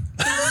Batman.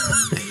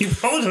 He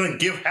probably doesn't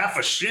give half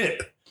a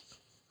shit.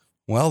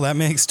 Well, that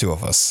makes two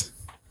of us.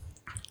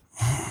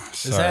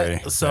 Sorry,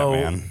 that- so-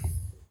 Batman.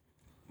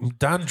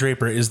 Don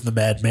Draper is the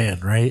Mad Man,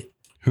 right?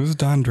 Who's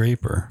Don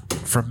Draper?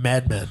 From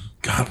Mad Men.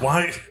 God,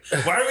 why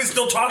are we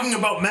still talking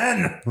about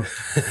men?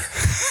 It's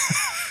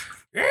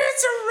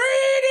a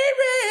raining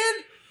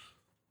man.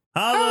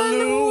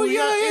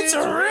 Hallelujah, It's a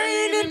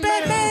raining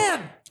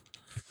Batman.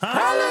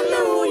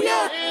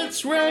 Hallelujah,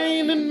 it's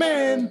raining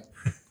men.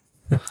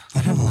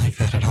 I don't like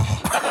that at all.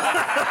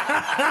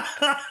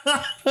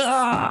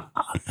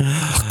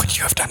 Look what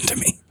you have done to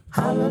me.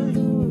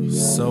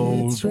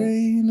 So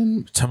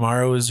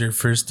tomorrow is your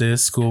first day of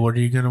school. What are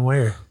you gonna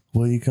wear?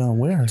 What are you gonna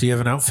wear? Do you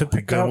have an outfit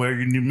picked Gonna out? wear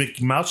your new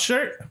Mickey Mouse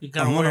shirt? You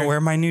I'm going to wear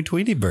my new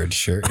Tweety Bird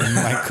shirt and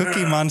my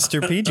Cookie Monster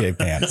PJ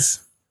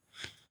pants.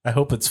 I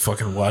hope it's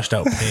fucking washed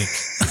out pink.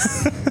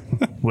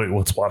 Wait,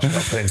 what's washed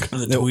out pink?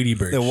 The Tweety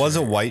Bird. There was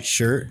a white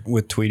shirt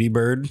with Tweety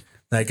Bird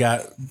that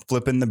got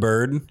flipping the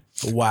bird,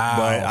 wow.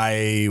 but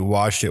I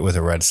washed it with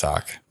a red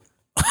sock.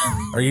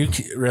 Are you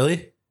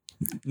really?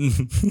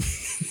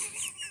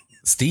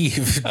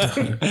 Steve,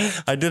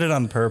 I did it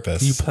on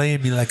purpose. you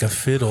playing me like a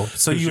fiddle.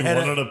 So you had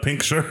wanted a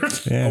pink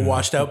shirt? Yeah. a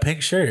washed out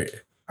pink shirt.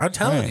 I'm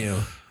telling Right. you,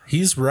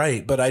 he's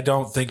right, but I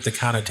don't think the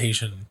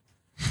connotation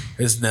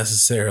is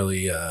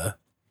necessarily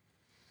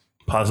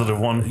Positive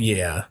one.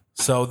 yeah.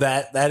 So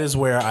that is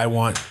where I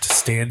want to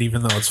stand,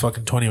 even though it's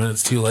fucking 20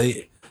 minutes too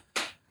late.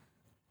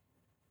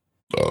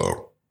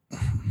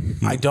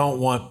 I don't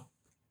want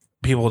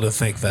people to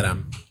think that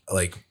I'm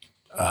like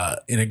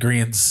in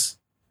agreement,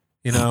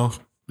 you know.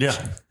 Yeah.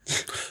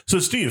 So,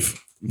 Steve,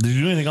 did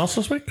you do anything else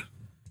this week?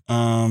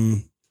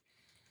 I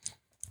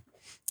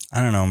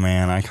don't know,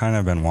 man. I kind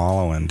of been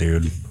wallowing,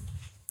 dude.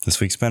 This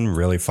week's been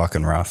really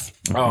fucking rough.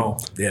 Oh,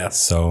 yes.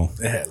 So,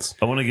 It has.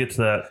 I want to get to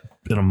that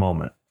in a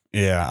moment.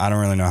 yeah, I don't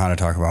really know how to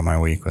talk about my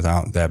week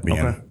without that being.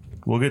 Okay.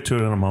 We'll get to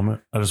it in a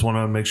moment. I just want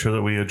to make sure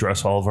that we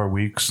address all of our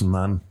weeks and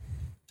then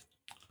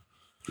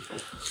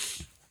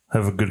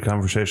have a good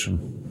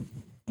conversation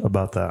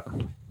about that.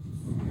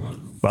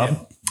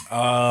 Bob?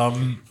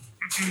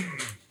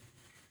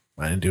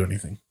 I didn't do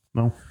anything.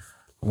 No?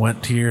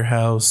 Went to your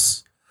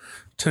house,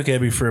 took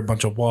Abby for a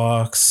bunch of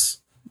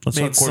walks. Let's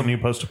Made have Courtney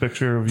post a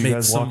picture of you Made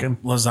guys some walking.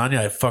 lasagna.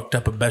 I fucked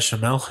up a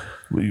bechamel.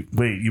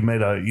 Wait, you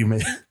made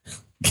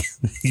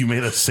you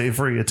made a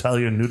savory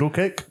Italian noodle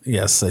cake?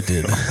 Yes, I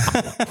did.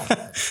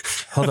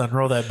 Hold on,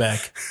 roll that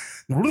back.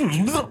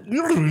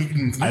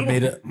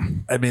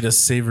 I made a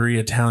savory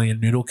Italian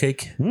noodle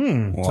cake.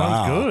 Wow.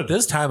 Sounds good.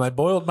 This time I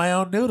boiled my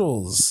own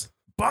noodles.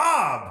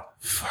 Bob,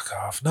 Fuck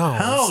off. No,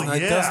 Hell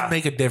it yeah. doesn't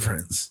make a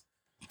difference.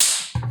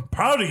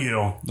 proud of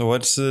you.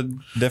 What's the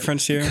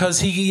difference here? Because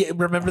he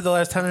remember the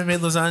last time I made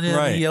lasagna and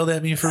Right. he yelled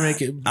at me for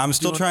making. I'm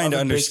still doing trying to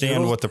oven-baked understand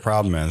noodles. what the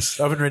problem is.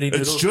 Oven ready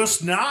noodles. It's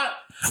just not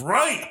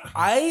right.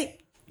 I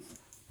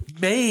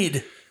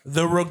made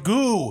the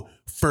ragu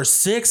for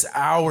 6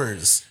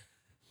 hours.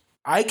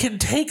 I can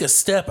take a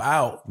step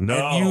out No.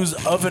 and use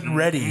oven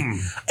ready.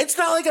 It's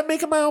not like I'm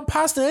making my own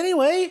pasta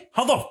anyway.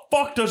 How the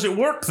fuck does it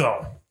work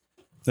though?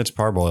 It's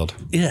parboiled.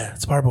 Yeah,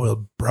 it's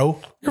parboiled,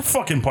 bro. You're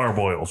fucking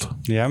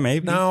parboiled. Yeah,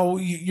 maybe. No,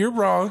 you're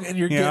wrong, and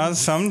you're Yeah, getting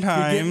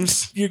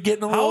sometimes. you're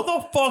getting a How little.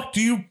 the fuck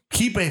do you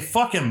keep a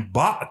fucking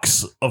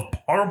box of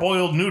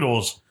parboiled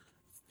noodles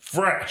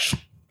fresh?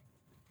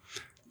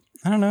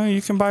 I don't know.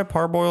 You can buy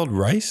parboiled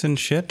rice and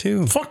shit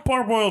too. Fuck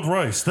parboiled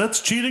rice. That's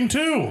cheating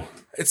too.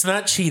 It's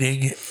not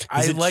cheating. Is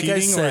it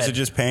cheating or is it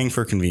just paying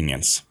for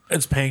convenience?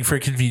 it's paying for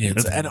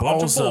convenience, It's and a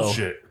bunch also of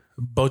bullshit.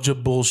 bunch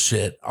of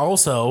bullshit.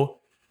 Also,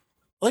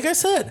 like I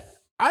said,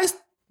 I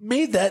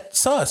made that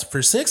sauce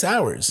for 6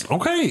 hours.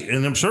 Okay,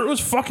 and I'm sure it was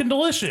fucking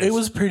delicious. It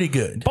was pretty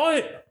good.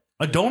 but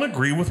I don't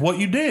agree with what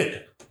you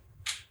did.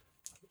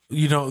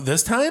 You know,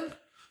 this time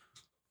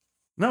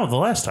No, the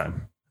last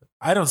time.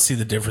 I don't see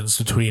the difference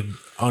between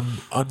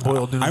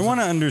unboiled noodles. I want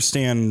to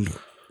understand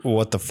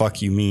what the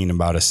fuck you mean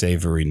about a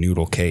savory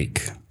noodle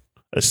cake.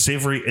 A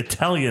savory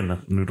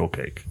Italian noodle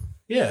cake.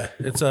 Yeah,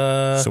 it's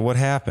So what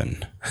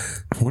happened?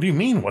 What do you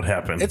mean? What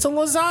happened? it's a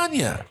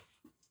lasagna.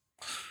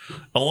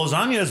 A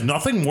lasagna is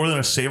nothing more than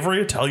a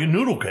savory Italian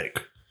noodle cake.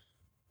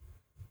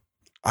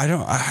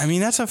 I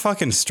mean, that's a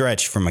fucking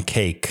stretch from a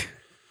cake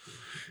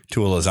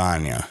to a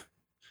lasagna.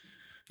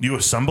 You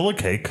assemble a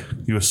cake.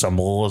 You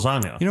assemble a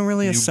lasagna. You don't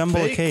really assemble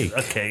a bake cake.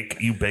 A cake.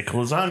 You bake a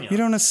lasagna. You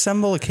don't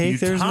assemble a cake. You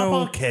There's top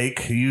no. a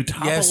cake. You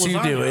top Yes, a you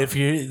lasagna. do. If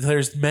you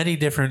there's many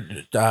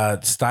different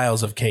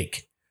styles of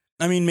cake.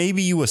 I mean,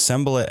 maybe you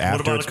assemble it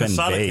after about it's a been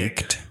casata cake?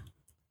 baked.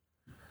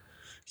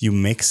 You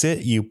mix it,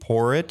 you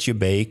pour it, you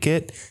bake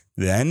it,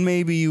 then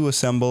maybe you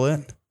assemble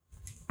it.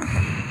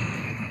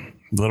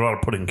 What about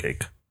a pudding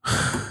cake?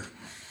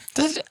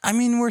 I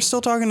mean, we're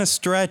still talking a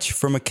stretch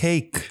from a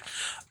cake.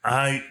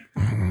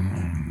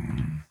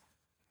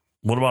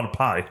 What about a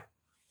pie?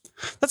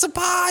 That's a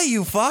pie,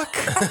 you fuck.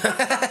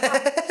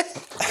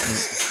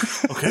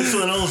 Okay, so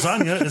then a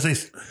lasagna is a.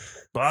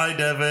 Bye,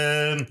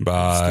 Devin.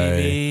 Bye.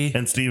 Stevie.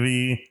 And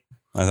Stevie.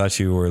 I thought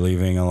you were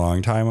leaving a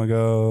long time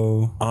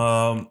ago.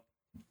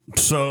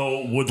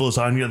 So would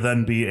lasagna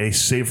then be a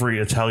savory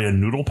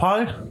Italian noodle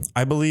pie?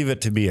 I believe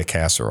it to be a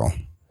casserole.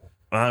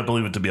 I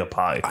believe it to be a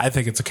pie. I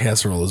think it's a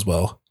casserole as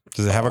well.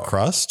 Does it have a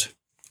crust?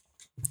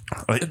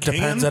 It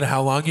Depends on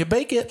how long you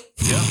bake it.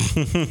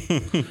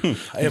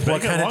 If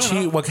what bake it kind of long cheese?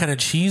 enough. What kind of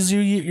cheese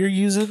you're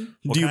using?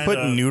 Do you put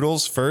kinda-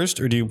 noodles first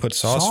or do you put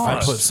sauce I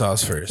first? put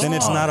sauce first. Then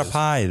it's not a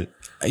pie.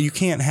 You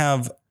can't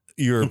have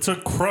your It's a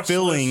crustless,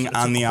 filling it's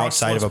on a the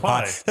outside of a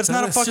crustless pie. That's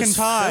not a It's fucking just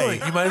pie.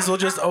 filling. You might as well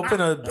just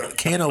open a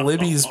can of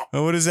Libby's.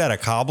 What is that? A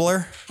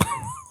cobbler?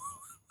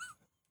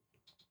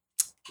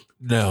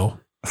 No.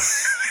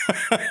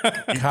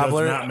 It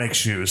Cobbler- does not make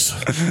shoes.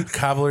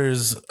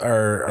 Cobblers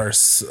are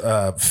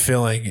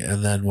filling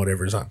and then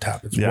whatever's on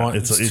top. It's Yeah, one.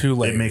 It's two it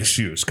layers. makes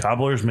shoes.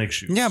 Cobblers make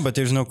shoes. Yeah, but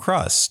there's no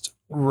crust.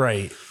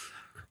 Right.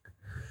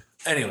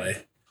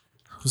 Anyway,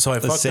 so I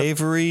The fucked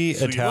savory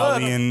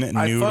Italian up.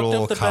 I noodle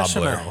fucked up the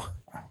cobbler. bechamel.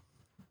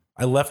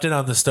 I left it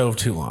on the stove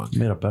too long. You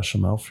made a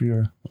bechamel for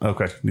your.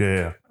 Okay.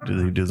 Yeah.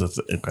 Do they do this?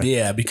 Okay.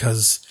 Yeah,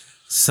 because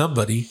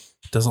somebody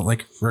doesn't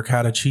like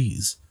ricotta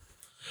cheese.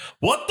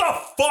 What the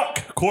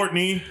fuck,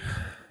 Courtney?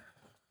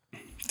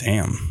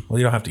 Damn. Well,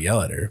 you don't have to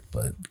yell at her,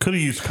 but Could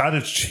have used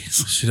cottage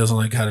cheese. she doesn't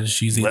like cottage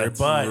cheese either. Let's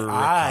But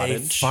I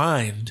cottage.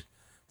 find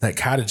that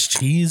cottage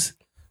cheese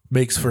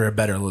makes for a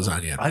better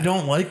lasagna. I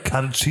don't like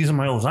cottage cheese in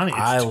my lasagna. It's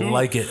I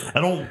like it.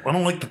 I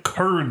don't like the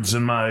curds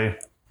in my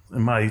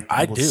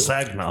I do.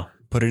 lasagna.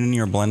 Put it in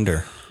your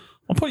blender.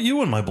 I'll put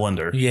you in my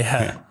blender.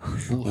 Yeah.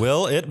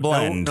 Will it No,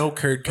 blend? no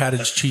curd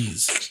cottage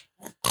cheese.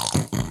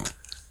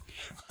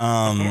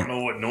 I don't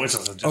know what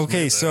noises I just Okay,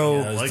 made there. so- I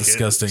That don't was like it.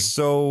 disgusting.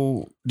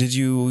 So, did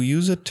you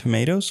use a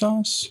tomato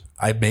sauce?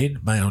 I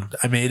made my own.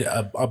 I made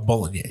a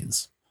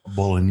bolognese.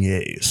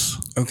 Bolognese.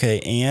 Okay,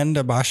 and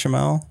a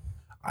bechamel?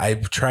 I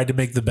tried to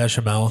make the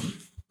bechamel,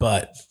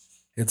 but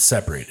it's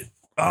separated.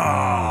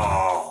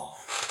 Oh.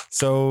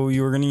 So,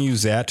 you were going to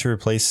use that to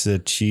replace the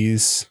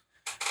cheese?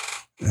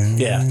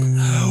 Yeah.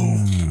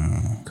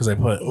 Because I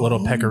put a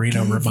little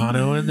pecorino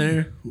romano in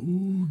there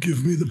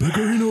Give me the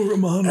pecorino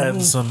romano.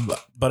 and some,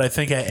 but I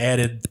think I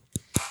added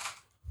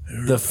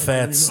the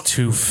fats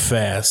too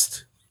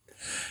fast.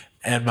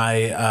 And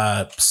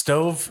my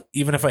stove,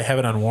 even if I have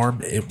it on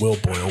warm, it will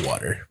boil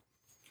water.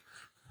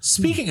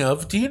 Speaking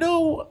of, do you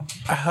know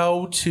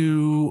how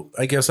to?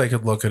 I guess I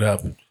could look it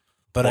up.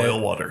 But Boil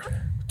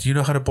water. do you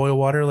know how to boil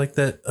water like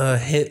that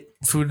hit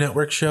Food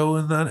Network show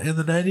in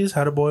the 90s?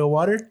 How to boil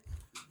water?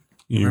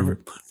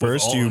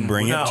 First, you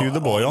bring it to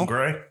the boil.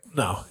 Gray.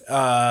 No,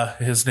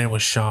 his name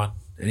was Sean,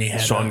 and he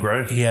had Sean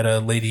Gray? He had a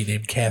lady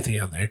named Kathy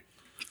on there.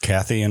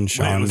 Kathy and Wait,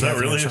 Sean. was that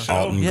really a show?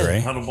 Alton Yeah. Gray.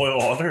 How to boil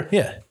water?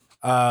 Yeah,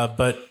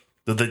 but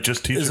Did they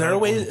just teach is you there how a to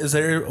way? boil- Is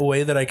there a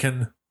way that I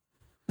can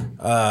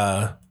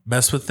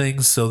mess with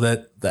things so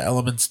that the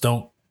elements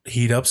don't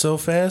heat up so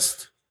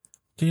fast?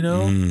 Do you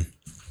know?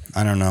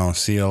 I don't know.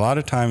 See, a lot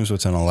of times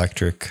with an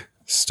electric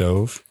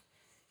stove,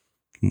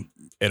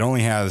 it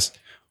only has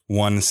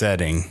one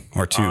setting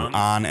or two,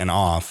 on and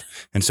off.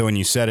 And so when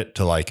you set it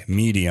to like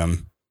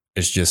medium,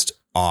 it's just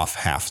off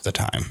half the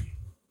time.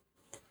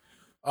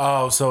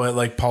 Oh, so it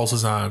like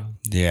pulses on.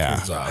 Yeah.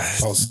 turns off,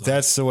 pulses on.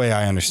 That's the way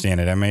I understand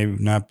it. I may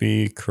not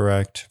be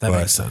correct, That but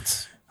makes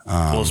sense.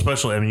 well,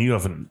 especially, I mean, you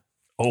have an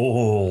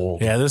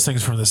old. Yeah, this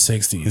thing's from the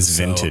 60s. it's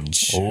so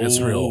vintage. It's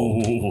real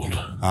old.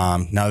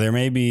 Now there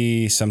may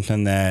be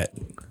something that,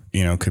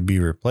 could be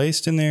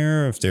replaced in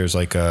there. If there's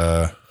like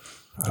a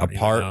even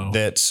part know.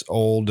 that's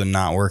old and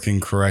not working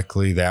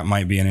correctly, that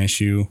might be an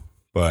issue,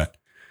 but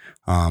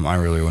I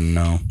really wouldn't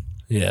know.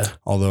 Yeah.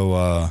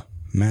 Although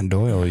Matt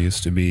Doyle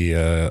used to be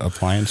a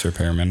appliance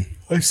repairman.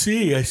 I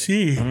see.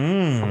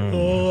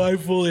 Oh,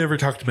 I've only ever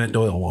talked to Matt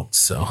Doyle once,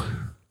 so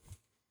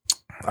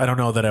I don't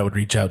know that I would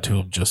reach out to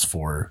him just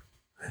for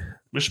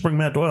We should bring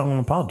Matt Doyle on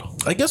the pod.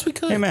 I guess we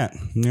could. Hey, Matt,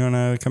 you want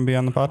to come be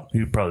on the pod?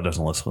 He probably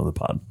doesn't listen to the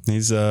pod.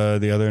 He's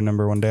the other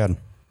number one dad.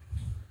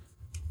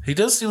 He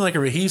does seem like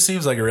he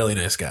seems like a really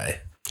nice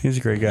guy. He's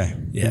a great guy.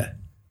 Yeah.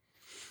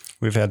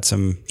 We've had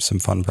some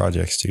fun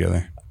projects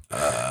together.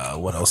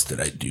 What else did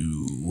I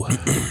do?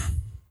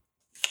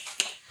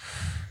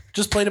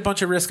 Just played a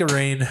bunch of Risk of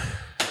Rain.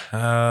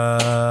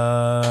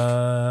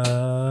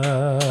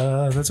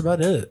 That's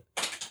about it.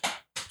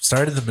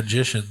 Started The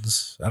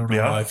Magicians. I don't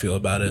know how I feel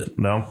about it.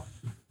 No.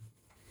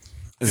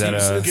 Is that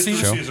a Get through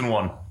show? season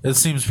 1. It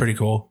seems pretty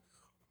cool.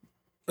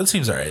 It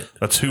seems all right.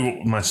 That's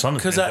who my son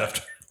is named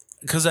after.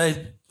 Because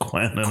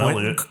Quentin and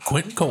Elliot.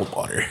 Quentin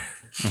Coldwater.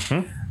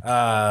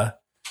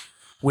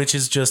 Which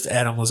is just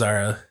Adam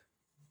Lazzara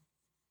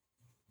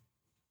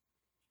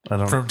I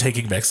don't from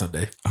Taking Back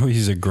Sunday. Oh,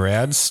 he's a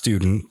grad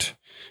student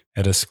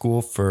at a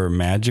school for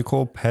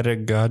magical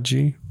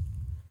pedagogy.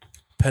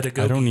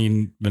 Pedagogy. I don't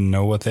even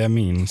know what that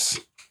means.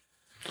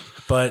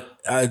 But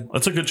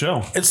That's a good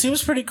show. it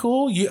seems pretty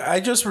cool. I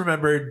just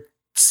remembered,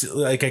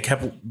 like, I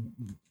kept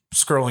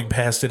scrolling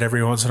past it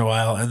every once in a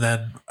while, and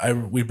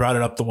then we brought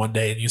it up the one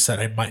day, and you said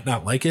I might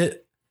not like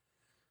it.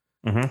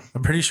 Mm-hmm.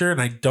 I'm pretty sure, and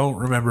I don't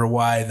remember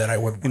why that I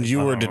wouldn't. And like you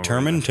it. were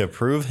determined to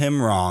prove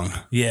him wrong.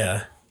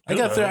 Yeah, I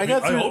got I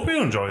hope through.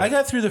 you enjoy it. I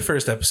got through the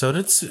first episode.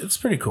 It's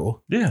pretty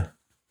cool. Yeah.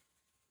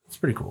 It's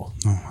pretty cool.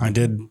 Oh,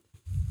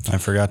 I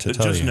forgot to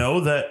tell Just you.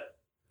 know that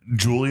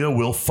Julia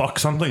will fuck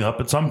something up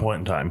at some point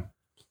in time.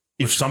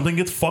 If something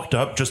gets fucked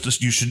up,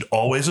 you should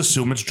always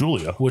assume it's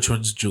Julia. Which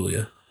one's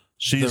Julia?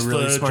 She's The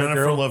really the smart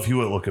Jennifer girl? Love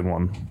Hewitt looking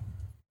one.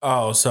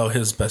 Oh, so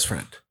his best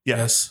friend. Yeah.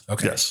 Yes.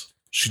 Okay. Yes.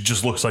 She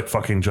just looks like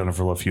fucking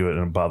Jennifer Love Hewitt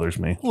and it bothers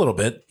me. A little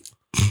bit.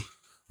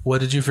 What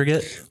did you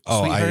forget?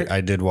 Oh, sweetheart?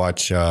 I did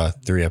watch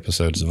 3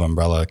 episodes of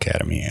Umbrella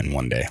Academy in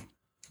one day.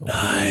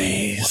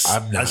 Nice.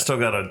 I'm I not. still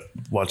got to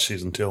watch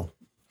season 2.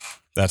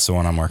 That's the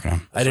one I'm working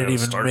on. I didn't So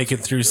even start make it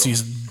through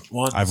season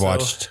 1. I've so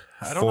watched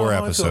I don't know 4 how I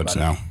feel episodes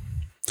about now.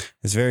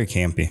 It's very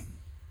campy,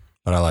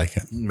 but I like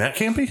it. Matt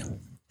Campy?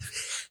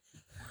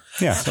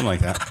 Yeah, something like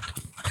that.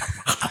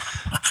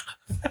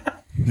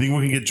 You think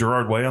we can get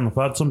Gerard Way on the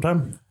pod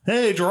sometime?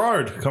 Hey,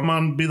 Gerard, come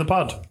on, be the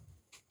pod.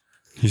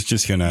 He's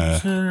just gonna.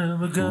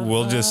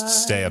 We'll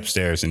just stay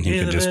upstairs, and he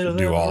can just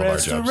do all of our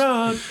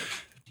jobs.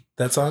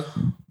 That song?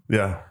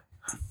 Yeah.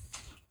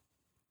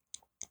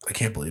 I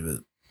can't believe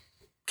it.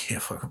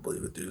 Can't fucking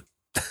believe it, dude.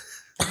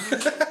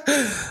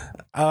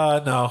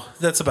 No,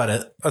 that's about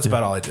it. That's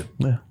about all I did.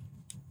 Yeah.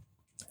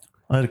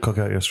 I had a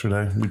cookout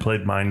yesterday. We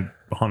played Mind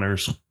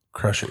Hunters.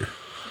 Crusher.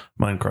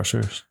 Mind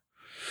Crushers.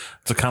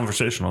 It's a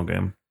conversational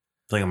game.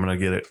 I think I'm going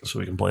to get it so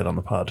we can play it on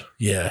the pod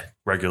Yeah.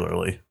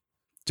 regularly.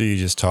 Do you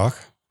just talk?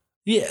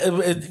 Yeah,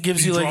 it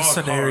gives you like a draw a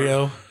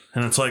scenario.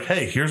 And it's like,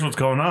 hey, here's what's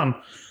going on.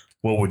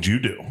 What would you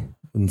do?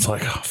 And it's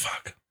like, oh,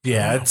 fuck.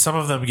 Yeah, and some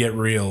of them get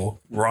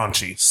real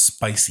Raunchy.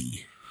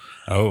 spicy.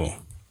 Oh,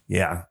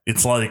 Yeah.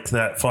 It's like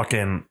that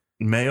fucking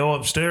mayo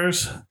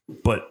upstairs,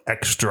 but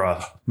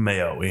extra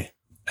mayo-y.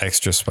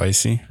 extra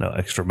spicy. No,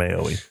 extra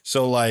mayo-y.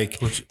 So, like,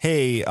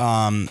 hey,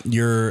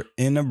 you're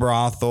in a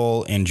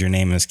brothel, and your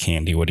name is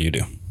Candy. What do you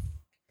do?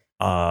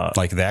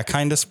 Like that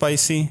kind of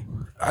spicy?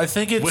 I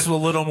think it's a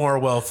little more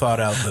well thought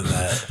out than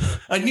that.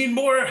 I need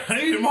more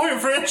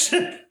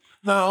information.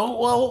 No,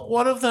 well,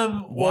 one of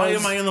them Why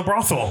was, am I in the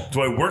brothel?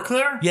 Do I work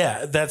there?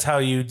 Yeah, that's how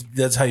you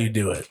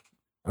do it.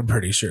 I'm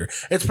pretty sure.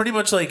 It's pretty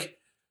much like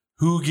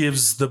who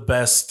gives the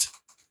best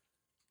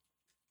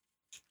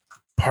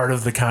part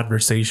of the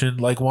conversation.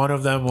 Like one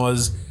of them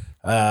was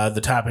the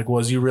topic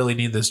was you really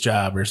need this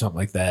job or something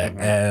like that.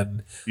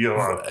 And You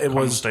have a It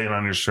was- stain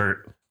on your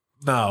shirt.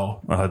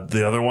 no.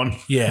 The other one?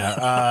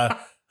 Yeah.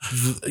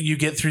 You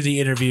get through the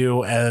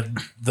interview and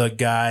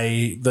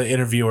the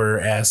interviewer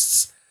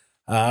asks,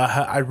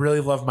 I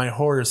really love my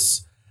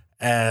horse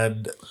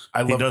and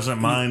I He love doesn't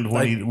mind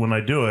when I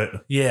do it.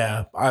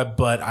 Yeah,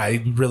 but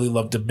I really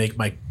love to make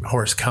my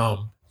horse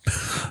come.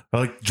 I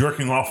like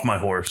jerking off my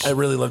horse. I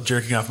really love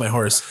jerking off my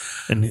horse.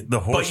 And the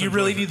horse. But you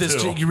really need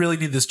this. Too. You really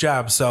need this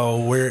job. So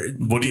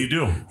What do you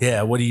do?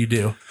 Yeah. What do you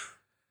do?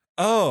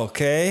 Oh,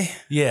 okay.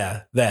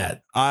 Yeah,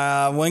 that.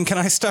 When can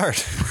I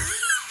start?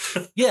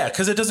 Yeah,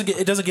 because it doesn't give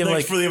Thanks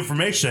like for the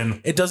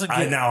information. it doesn't.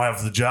 I Give, now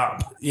have the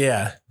job.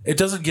 yeah, it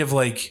doesn't give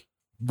like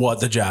what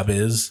the job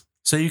is.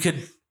 So you can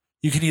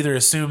either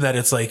assume that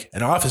it's like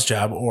an office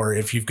job, or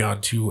if you've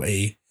gone to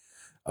a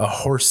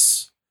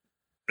horse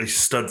A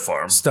stud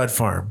farm. stud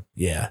farm.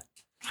 Yeah.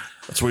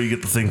 That's where you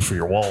get the things for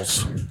your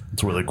walls.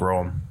 That's where they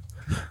grow them.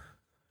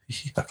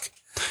 Yuck.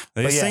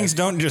 These yeah. things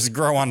don't just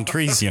grow on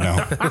trees, you know.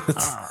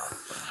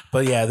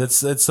 But yeah, that's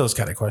those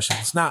kind of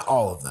questions. Not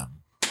all of them.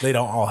 They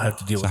don't all have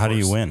to deal So with. how do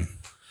you horse. win?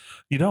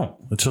 You don't.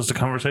 It's just a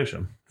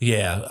conversation.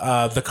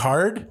 Yeah. The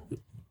card.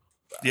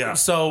 Yeah.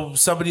 So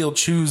somebody will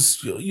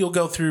choose. You'll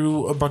go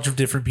through a bunch of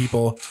different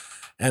people,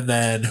 and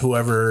then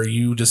whoever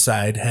you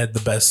decide had the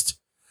best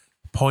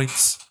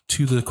points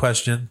to the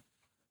question,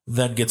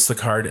 then gets the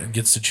card and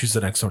gets to choose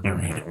the next one to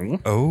read.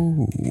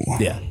 Oh,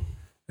 Yeah,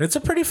 it's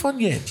a pretty fun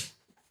game.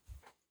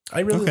 I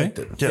really Okay. liked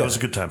it. Yeah, it was a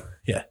good time.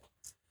 Yeah.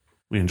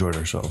 We enjoyed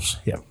ourselves.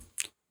 Yeah.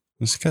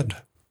 It's good.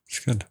 It's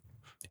good.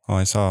 Oh,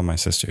 I saw my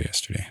sister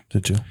yesterday.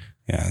 Did you?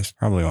 Yeah, that's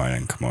probably why I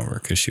didn't come over,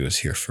 because she was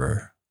here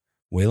for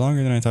way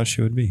longer than I thought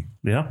she would be.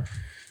 Yeah.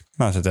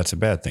 Not that that's a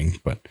bad thing,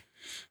 but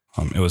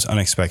it was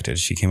unexpected.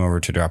 She came over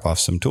to drop off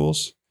some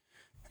tools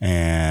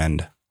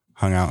and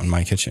hung out in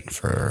my kitchen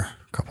for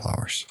a couple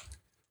hours.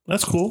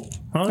 That's cool.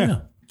 Oh, yeah.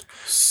 I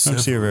don't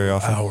see her very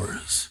often.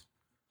 Hours.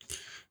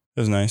 It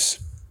was nice.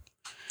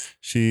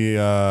 She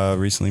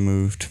recently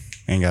moved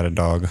and got a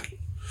dog.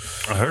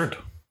 I heard.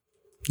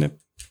 Yep.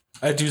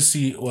 I do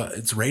see what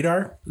it's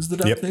Radar is the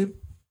dog's Yep. name.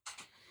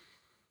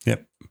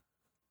 Yep.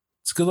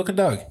 It's a good looking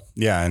dog.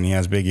 Yeah, and he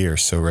has big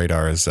ears, so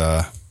Radar is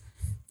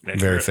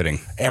very fitting.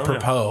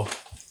 Apropos,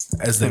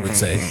 as they would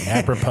say.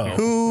 Apropos.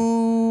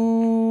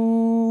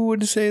 Who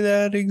would say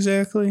that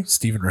exactly?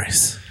 Stephen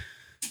Rice.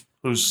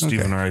 Who's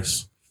Stephen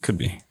Rice? Could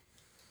be.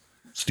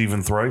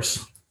 Stephen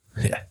Thrice?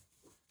 Yeah.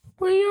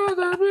 We are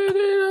the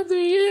minute of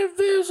the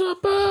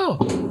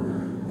invisible.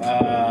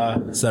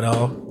 Is that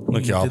all?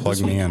 Look, you y'all did plugged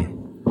this me week?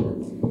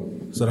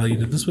 in. Is that all you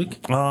did this week?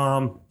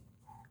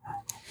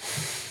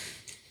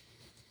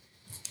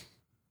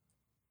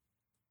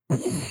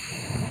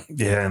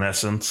 Yeah, in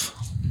essence.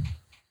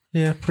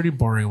 Yeah, pretty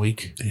boring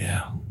week.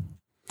 Yeah.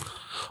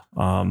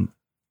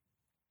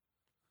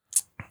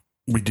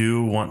 We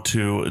do want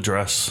to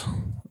address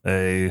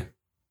a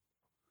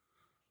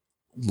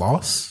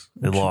Loss?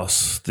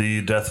 loss,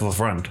 the death of a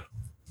friend.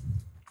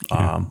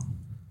 I'm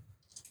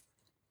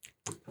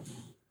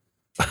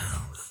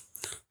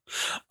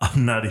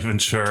not even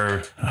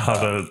sure how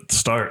to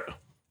start.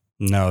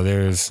 No,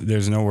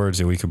 there's no words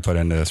that we could put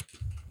into this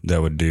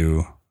that would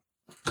do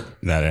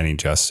that any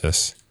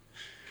justice.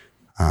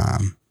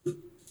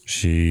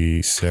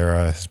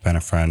 Sarah has been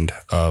a friend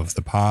of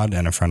the pod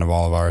and a friend of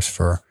all of ours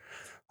for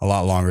a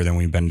lot longer than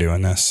we've been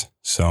doing this.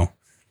 So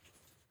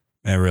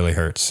it really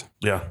hurts.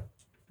 Yeah.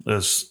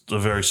 It's a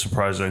very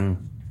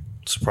surprising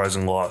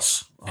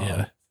loss.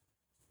 Yeah.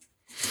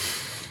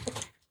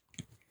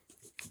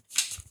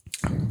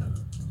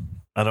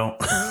 I don't.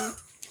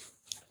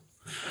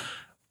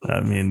 I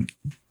mean,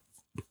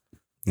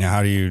 Yeah,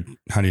 how do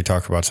you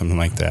talk about something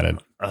like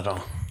that? I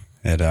don't.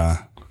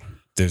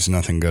 There's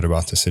nothing good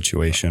about the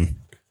situation.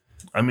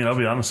 I mean, I'll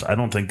be honest. I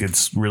don't think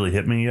it's really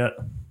hit me yet.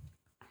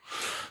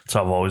 It's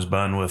how I've always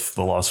been with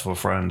the loss of a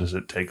friend. Is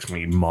it takes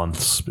me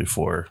months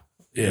before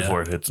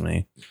it hits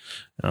me.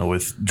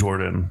 With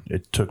Jordan,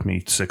 it took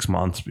me 6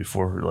 months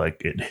before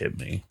it hit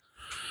me.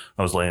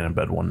 I was laying in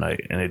bed one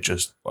night and it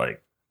just A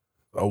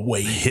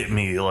weight. hit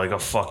me like a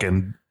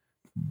fucking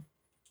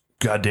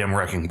goddamn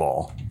wrecking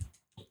ball.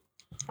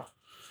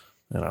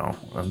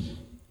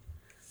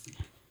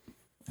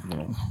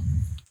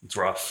 It's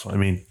rough. I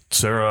mean,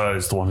 Sarah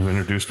is the one who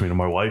introduced me to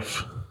my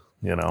wife,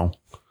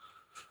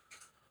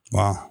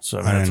 Wow. So,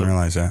 I didn't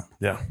realize that.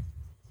 Yeah.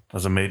 It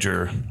was a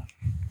major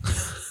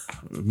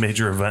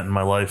event in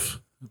my life.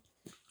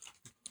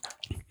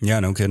 Yeah,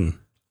 no kidding.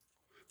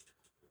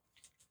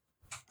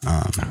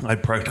 I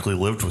practically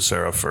lived with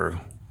Sarah for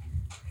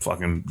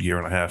fucking year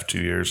and a half, 2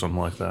 years, something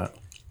like that.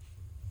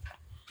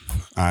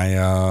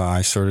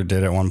 I sort of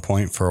did at one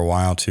point for a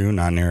while too,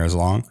 not near as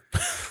long.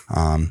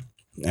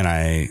 And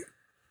I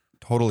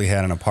totally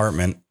had an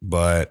apartment,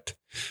 but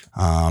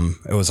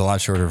it was a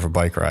lot shorter of a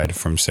bike ride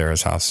from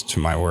Sarah's house to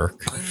my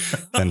work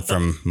than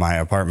from my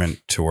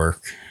apartment to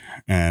work.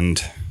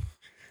 And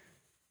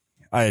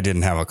I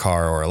didn't have a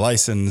car or a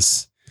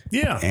license.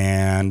 Yeah.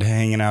 And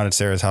hanging out at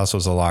Sarah's house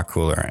was a lot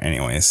cooler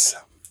anyways.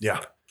 Yeah.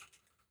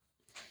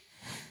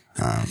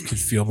 You could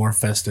feel more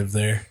festive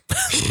there.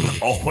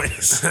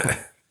 Always.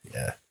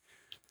 Yeah.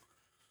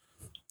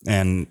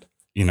 And,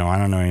 I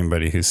don't know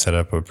anybody who set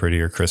up a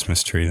prettier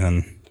Christmas tree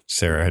than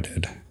Sarah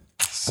did.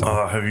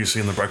 So Have you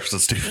seen The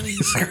Breakfast at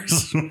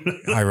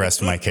Tiffany's? I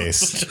rest my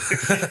case.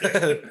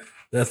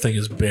 That thing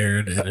is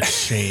barren and a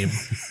shame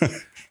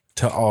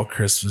to all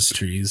Christmas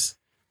trees.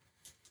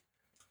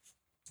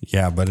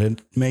 Yeah, but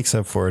it makes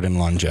up for it in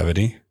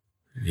longevity.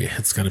 Yeah,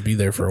 it's going to be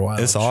there for a while.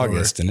 It's I'm sure.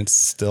 August and it's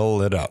still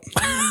lit up.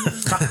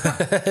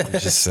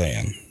 Just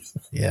saying.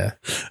 Yeah.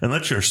 And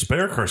that's your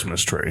spare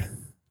Christmas tree.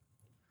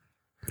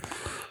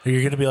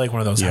 You're going to be like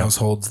one of those Yeah.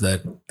 households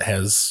that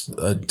has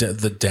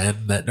the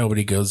den that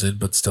nobody goes in,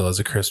 but still has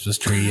a Christmas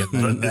tree. And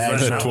then Is that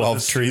The not 12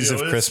 what the trees of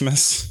studio is?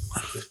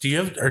 Christmas. do you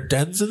have are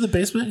dens in the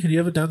basement? Can you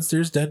have a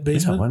downstairs den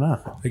basement? Yeah, why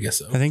not? I guess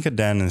so. I think a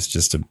den is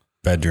just a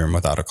bedroom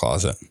without a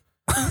closet.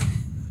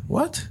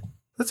 What?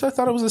 I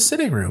thought it was a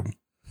sitting room.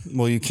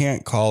 Well, you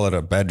can't call it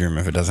a bedroom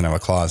if it doesn't have a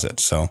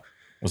closet. So,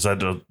 Was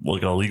that a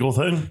legal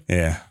thing?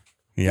 yeah.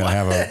 You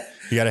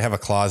gotta have a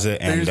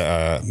closet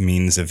and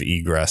means of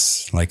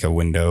egress, like a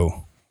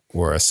window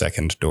or a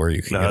second door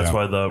you can No, get that's out.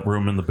 why the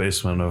room in the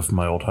basement of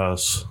my old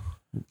house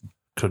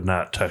could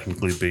not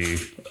technically be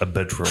a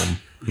bedroom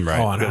Right.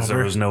 Oh, on because there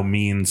Albert. was no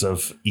means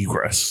of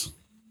egress.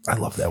 I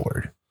love that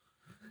word.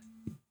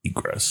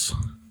 Egress.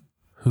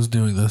 Who's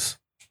doing this?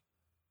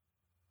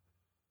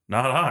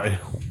 Not I.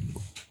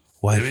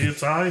 Why? Maybe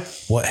it's I.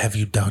 What have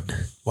you done?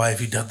 Why have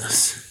you done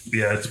this?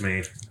 Yeah, it's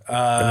me.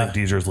 I think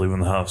Deidre's leaving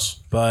the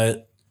house.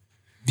 But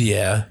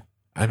Yeah.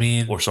 I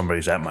mean, or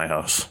somebody's at my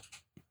house.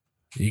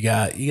 you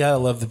gotta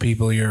love the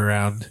people you're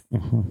around.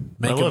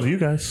 I love you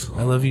guys.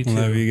 I love you too.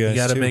 Love you guys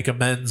You gotta too. make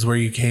amends where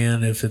you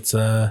can if it's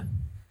a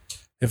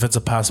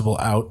possible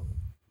out.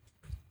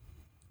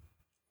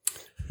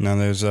 Now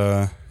there's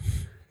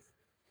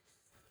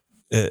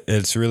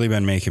it's really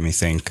been making me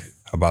think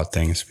about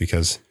things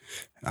because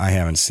I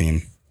haven't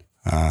seen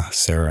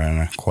Sarah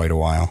in quite a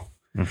while.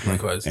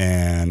 Likewise.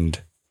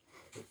 And,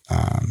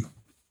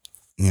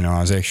 I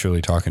was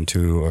actually talking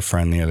to a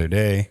friend the other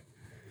day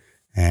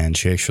and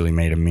she actually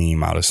made a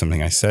meme out of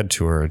something I said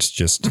to her. It's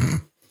just,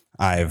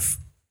 I've,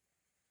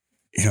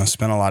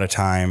 spent a lot of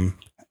time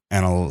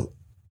and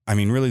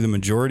really the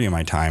majority of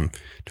my time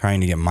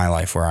trying to get my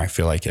life where I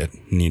feel like it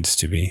needs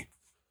to be.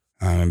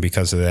 And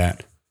because of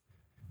that,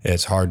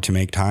 it's hard to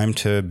make time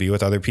to be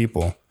with other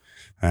people.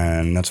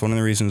 And that's one of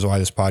the reasons why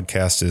this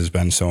podcast has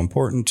been so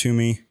important to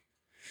me,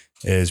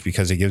 is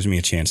because it gives me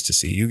a chance to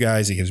see you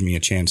guys. It gives me a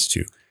chance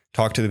to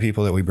talk to the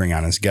people that we bring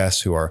on as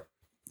guests who are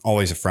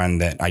always a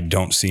friend that I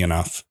don't see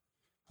enough.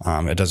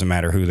 It doesn't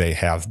matter who they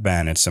have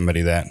been. It's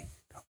somebody that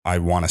I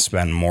want to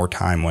spend more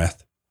time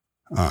with.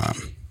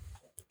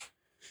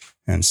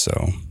 And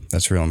so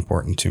that's real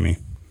important to me.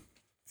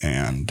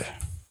 And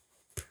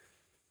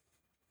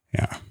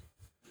yeah.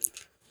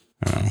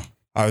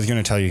 I was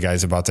going to tell you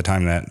guys about the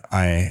time that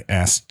I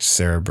asked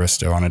Sarah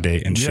Bristow on a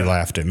date and she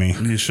laughed at me.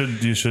 You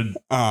should. You should.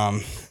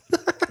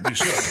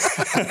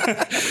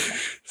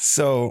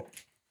 So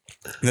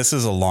this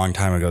is a long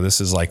time ago.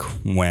 This is like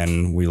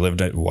when we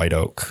lived at White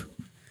Oak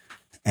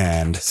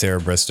and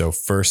Sarah Bristow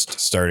first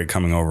started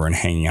coming over and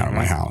hanging out at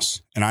my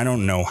house. And I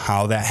don't know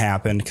how that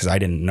happened because I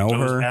didn't know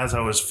her. As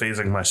I was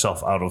phasing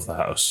myself out of the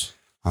house.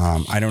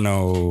 I don't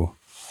know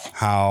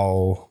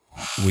how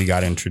we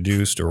got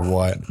introduced or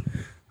what.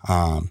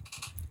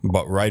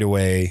 But right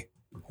away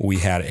we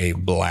had a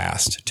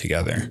blast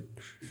together.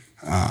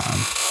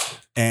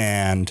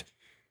 And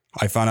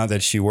I found out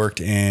that she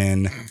worked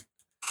in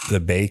the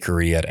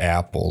bakery at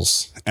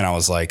Apple's and I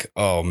was like,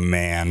 oh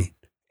man.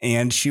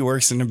 And she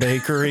works in the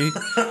bakery.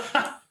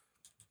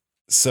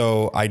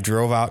 So I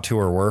drove out to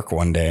her work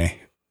one day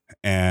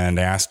and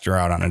asked her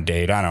out on a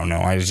date. I don't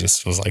know. I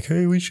just was like,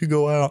 hey, we should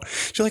go out.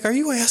 She's like, are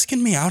you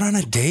asking me out on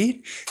a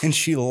date? And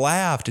she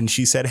laughed and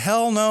she said,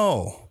 hell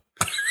no.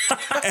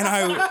 And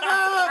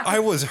I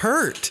was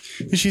hurt.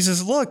 And she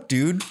says, look,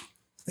 dude,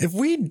 if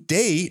we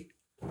date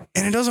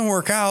and it doesn't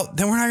work out,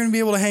 then we're not going to be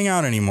able to hang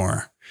out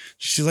anymore.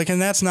 She's like,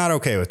 and that's not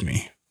okay with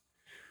me.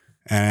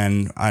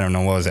 And I don't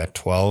know, what was that,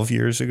 12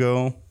 years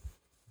ago?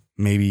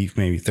 Maybe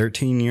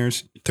 13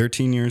 years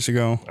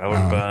ago. I would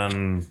have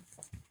been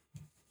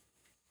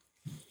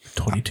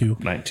 22.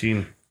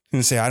 19.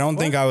 And say, I don't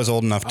think I was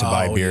old enough to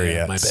buy beer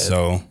yet. my bad.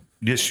 So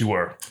Yes, you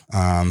were.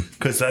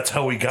 Because that's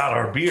how we got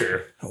our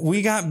beer.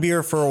 we got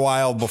beer for a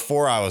while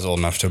before I was old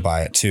enough to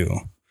buy it too.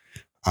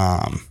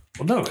 Well,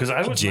 no, because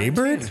I was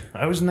Jaybird? 19.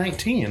 I was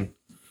 19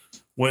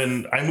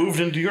 when I moved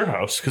into your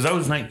house. Because I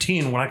was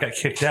 19 when I got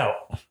kicked out.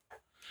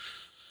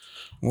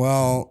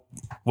 Well,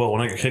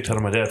 When I got kicked out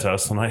of my dad's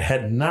house, and I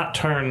had not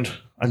turned,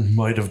 I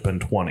might have been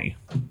 20.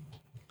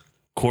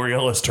 Corey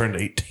Ellis turned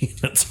 18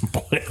 at some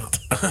point.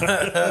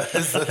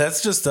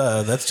 That's just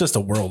a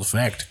world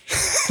fact.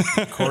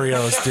 Corey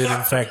Ellis did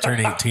in fact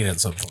turn 18 at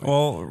some point.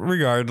 well,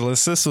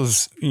 regardless, this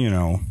was,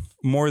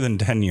 more than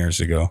 10 years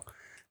ago.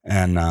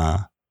 And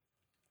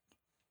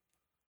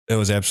it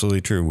was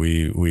absolutely true.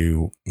 We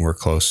were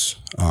close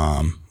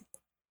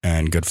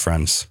and good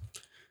friends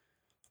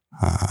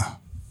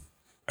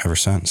ever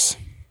since.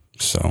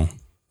 So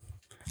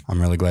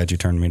I'm really glad you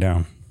turned me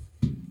down.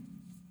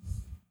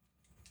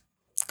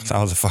 Because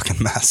I was a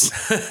fucking mess.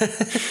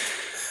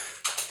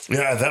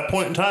 Yeah, at that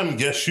point in time,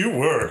 yes, you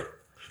were.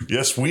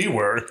 Yes, we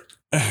were.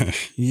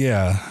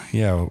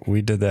 Yeah,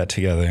 we did that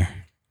together.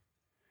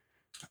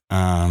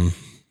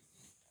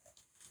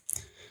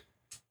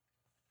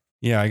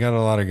 Yeah, I got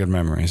a lot of good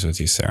memories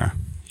with you, Sarah.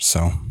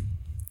 So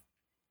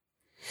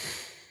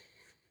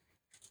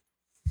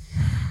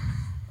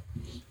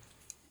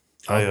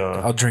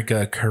I'll drink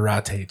a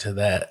karate to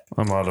that.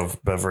 I'm out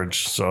of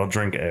beverage, so I'll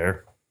drink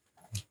air.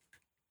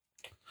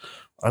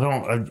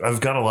 I've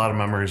got a lot of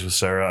memories with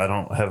Sarah. I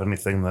don't have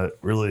anything that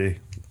really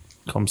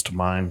comes to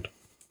mind.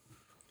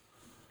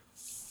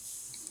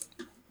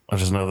 I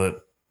just know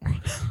that I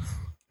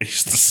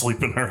used to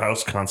sleep in her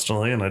house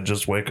constantly, and I'd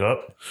just wake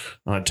up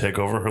and I'd take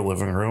over her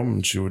living room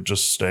and she would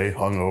just stay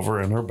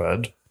hungover in her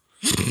bed.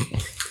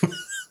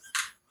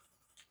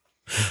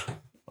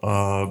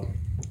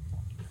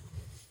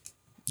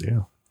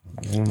 Yeah.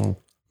 I don't know.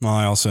 Well,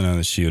 I also know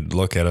that she would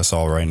look at us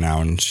all right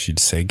now and she'd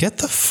say, get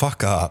the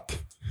fuck up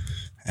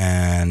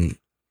and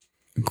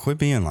quit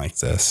being like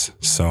this.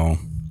 So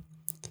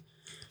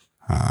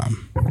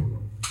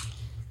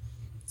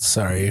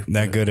Sorry.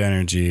 that good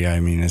energy, I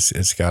mean,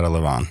 it's got to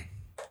live on.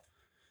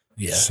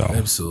 Yeah, So-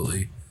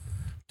 absolutely.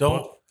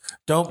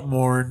 Don't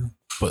mourn,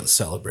 but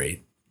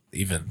celebrate.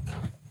 Even,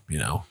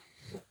 no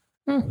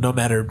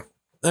matter.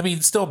 I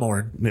mean, still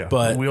mourn. Yeah.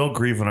 but we all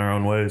grieve in our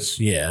own ways.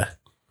 yeah,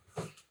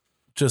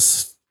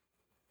 just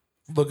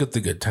look at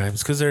the good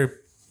times because there,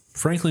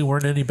 frankly,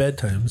 weren't any bad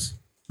times.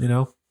 You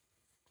know,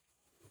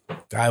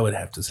 I would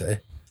have to say.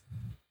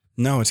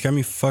 No, it's got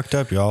me fucked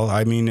up, y'all.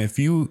 I mean,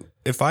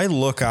 if I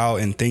look out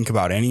and think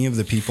about any of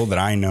the people that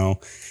I know,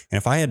 and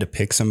if I had to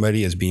pick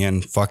somebody as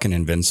being fucking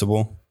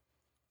invincible,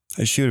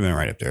 she would have been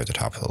right up there at the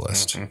top of the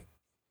list.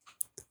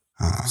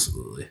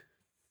 Absolutely.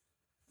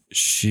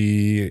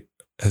 She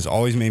has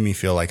always made me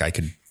feel like I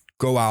could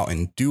go out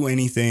and do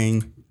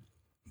anything,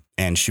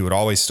 and she would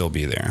always still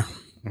be there.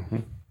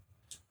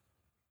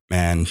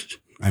 And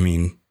I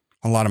mean,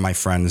 a lot of my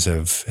friends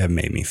have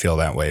made me feel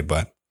that way,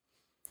 but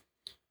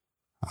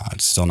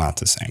it's still not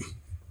the same.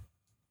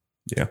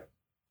 Yeah.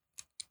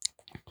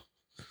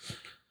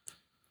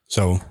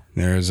 So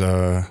there's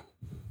a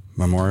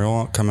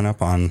memorial coming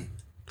up on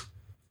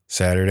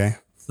Saturday.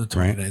 The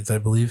 29th, I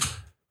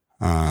believe.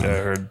 Yeah, I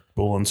heard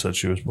Bullen said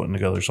she was putting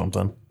together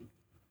something.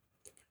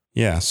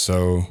 Yeah.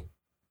 So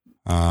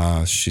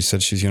she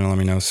said she's going to let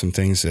me know some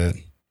things that,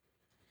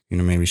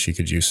 maybe she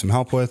could use some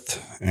help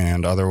with.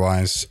 And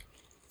otherwise,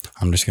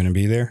 I'm just going to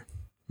be there.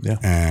 Yeah.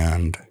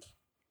 And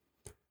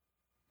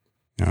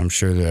I'm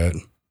sure that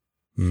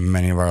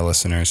many of our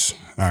listeners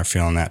are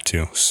feeling that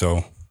too.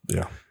 So,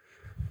 yeah.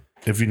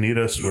 If you need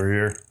us, we're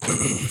here.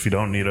 If you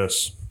don't need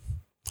us,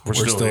 we're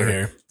still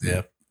here.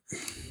 Yeah.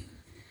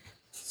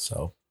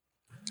 So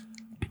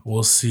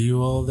we'll see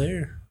you all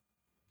there.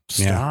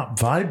 Stop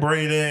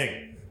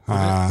vibrating.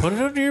 Put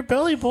it under your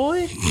belly,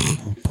 boy.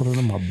 Put it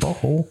in my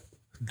butthole.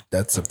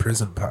 That's a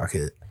prison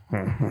pocket.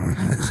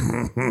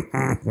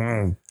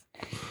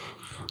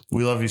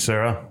 We love you,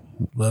 Sarah.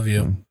 Love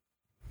you.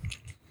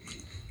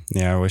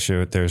 Yeah, I wish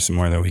there's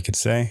more that we could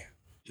say,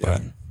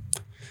 but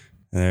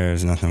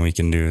there's nothing we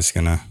can do that's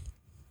going to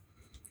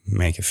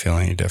make it feel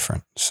any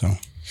different. So,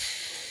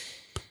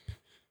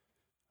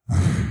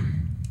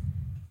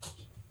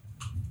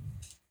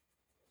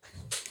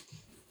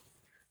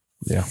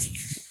 yeah.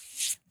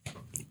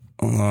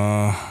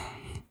 I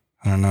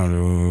don't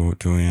know.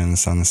 Do we end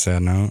this on a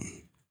sad note?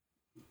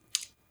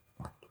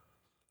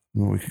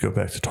 We could go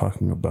back to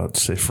talking about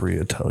savory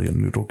Italian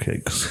noodle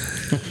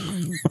cakes.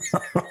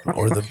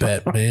 Or the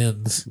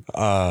Batmans.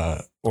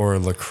 Or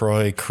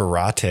LaCroix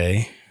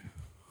Karate.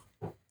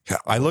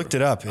 I looked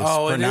it up. It's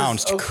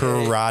pronounced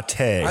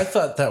karate. I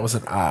thought that was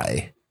an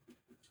I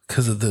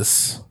because of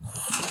this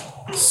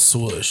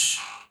swoosh.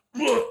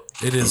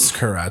 It is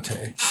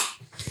karate.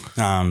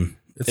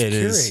 It's it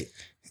is.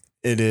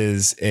 It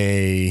is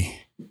a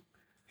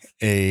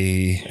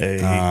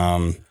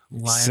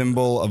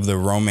symbol of the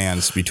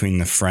romance between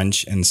the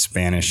French and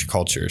Spanish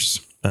cultures.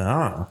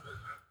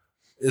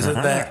 Isn't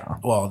that?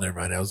 Well, never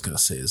mind. I was gonna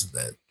say, isn't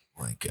that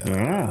like?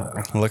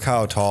 Look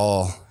how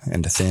tall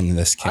and thin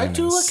this can. I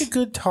do like a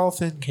good tall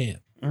thin can.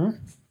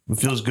 It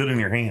feels good in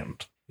your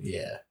hand.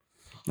 Yeah.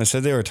 I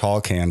said they were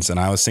tall cans, and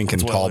I was thinking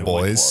That's tall what I like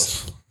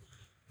boys.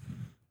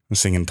 I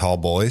was thinking tall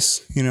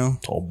boys.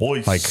 Tall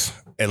boys. Like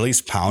at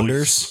least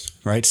pounders,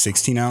 right?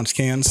 16-ounce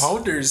cans.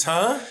 Pounders,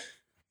 huh?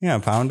 Yeah,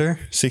 pounder,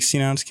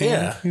 16-ounce can.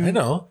 Yeah, I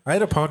know. I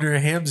had a pounder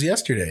of hams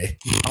yesterday.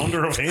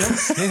 Pounder of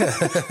hams? Yeah.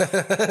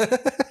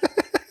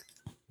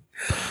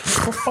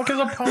 What the fuck is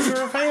a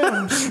pounder of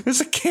hams?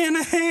 There's a can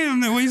of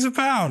ham that weighs a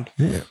pound.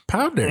 Yeah,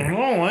 pounder. I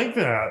don't like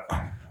that.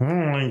 I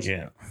don't like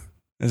it.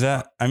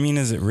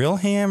 Is it real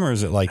ham or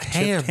is it like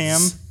chipped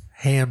ham?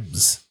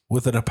 Hams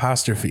with an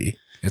apostrophe.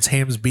 It's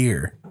Ham's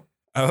beer.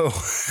 Oh.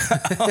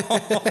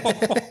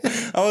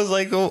 I was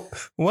like, well,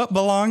 what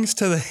belongs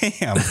to the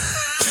ham?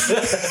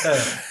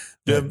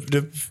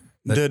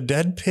 Do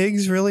dead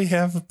pigs really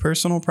have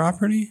personal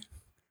property?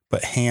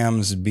 But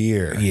Ham's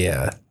beer.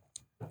 Yeah.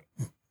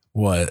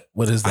 What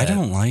is that? I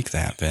don't like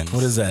that, Vince.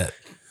 What is that?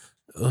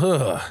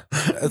 Ugh.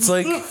 It's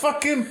like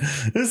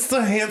It's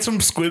the handsome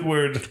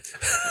Squidward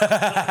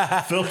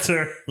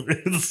filter.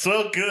 It's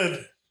so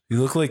good. you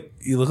look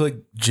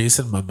like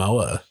Jason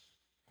Momoa.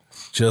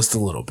 Just a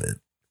little bit.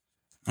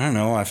 I don't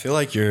know. I feel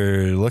like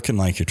you're looking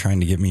like you're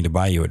trying to get me to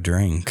buy you a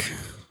drink.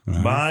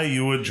 Buy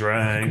you a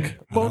drag.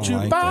 Won't you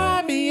like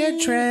buy me a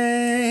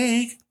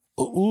drink?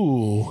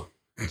 Ooh.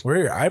 Where are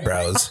your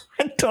eyebrows?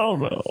 I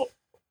don't know.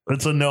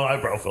 It's a no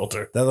eyebrow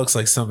filter. That looks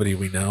like somebody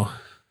we know.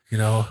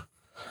 I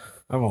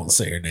won't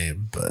say her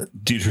name,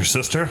 but Dude, your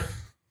sister?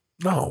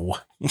 no.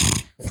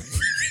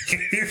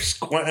 You're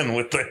squinting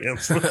with the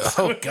hands.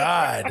 Oh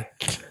God.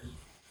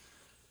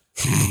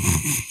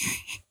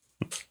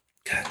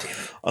 God damn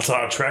it. That's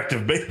an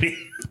attractive baby.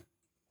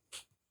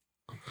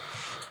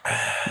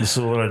 This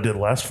is what I did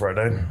last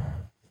Friday.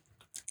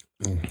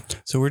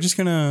 So we're just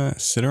going to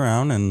sit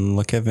around and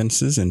look at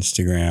Vince's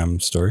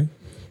Instagram story.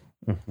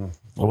 I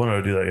wanted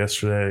to do that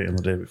yesterday and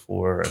the day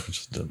before. It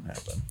just didn't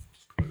happen.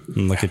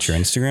 And look at your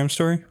Instagram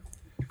story.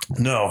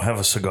 No, have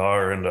a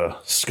cigar and a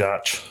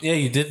scotch. Yeah,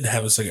 you didn't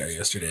have a cigar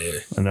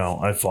yesterday. No,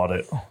 I fought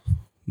it.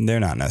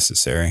 They're not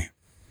necessary.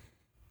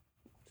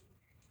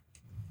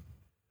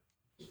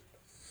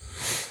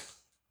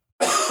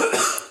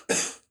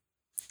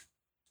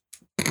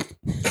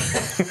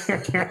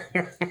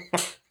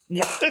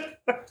 What?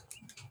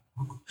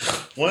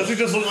 Why does he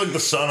just look like the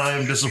son I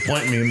am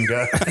disappointing him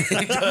guy?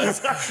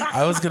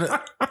 I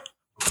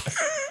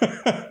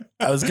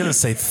was gonna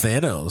say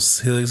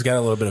Thanos. He's got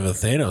a little bit of a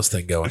Thanos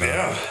thing going on.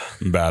 Yeah.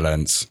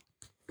 Balance.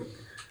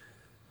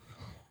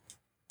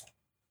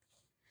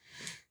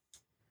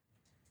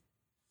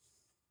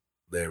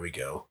 There we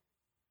go.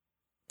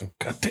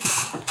 God damn.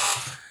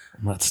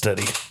 I'm not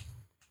steady.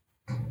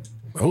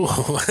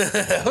 Oh,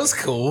 that was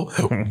cool.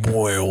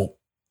 Boil.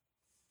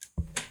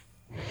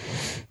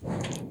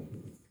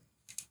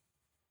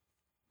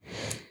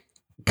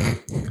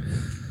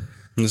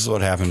 This is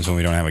what happens when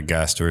we don't have a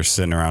guest. We're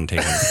sitting around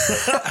taking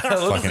fucking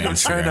I'm trying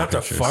Instagram not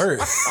to pictures. fart.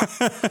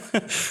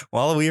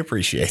 Well, we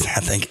appreciate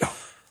that. Thank you.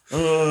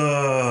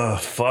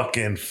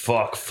 Fucking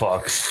fuck.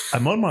 I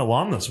mowed my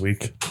lawn this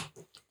week.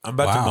 I'm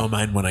about Wow. to mow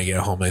mine when I get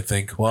home, I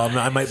think. Well,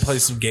 I might play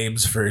some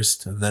games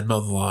first and then mow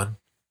the lawn.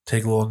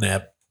 Take a little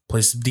nap.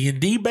 Play some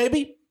D&D,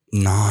 baby.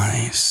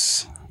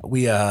 Nice.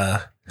 We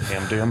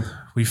Damn.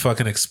 we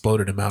fucking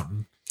exploded a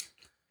mountain.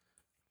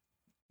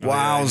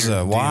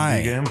 Wowza.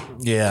 Why? Game?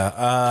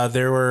 Yeah,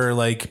 there were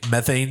like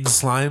methane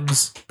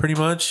slimes, pretty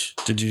much.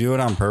 Did you do it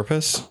on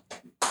purpose?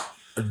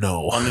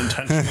 No,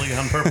 Unintentionally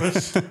on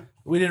purpose?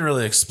 we didn't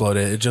really explode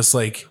it. It just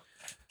like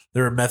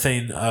there were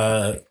methane.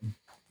 It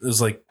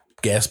was like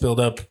gas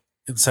buildup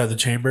inside the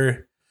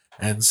chamber,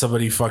 and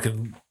somebody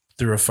fucking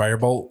threw a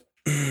firebolt,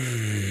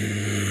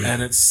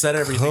 and it set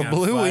everything on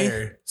Kablooey.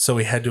 fire. So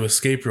we had to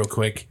escape real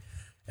quick.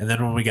 And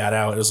then when we got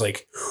out, it was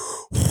like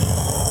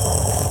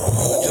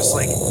just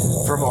like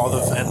from all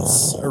the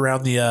vents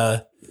around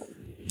the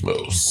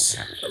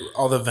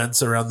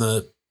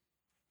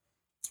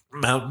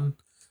mountain,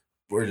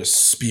 we're just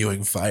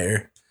spewing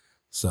fire.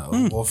 So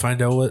we'll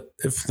find out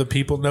if the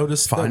people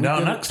notice. Find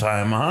out next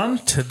time on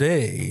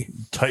Today.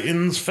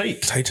 Titan's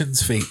Fate.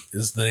 Titan's Fate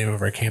is the name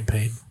of our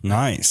campaign.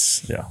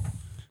 Nice. Yeah.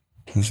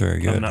 That's very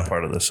good. I'm not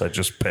part of this. I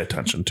just pay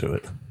attention to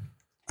it.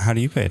 How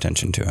do you pay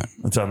attention to it?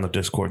 It's on the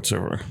Discord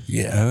server.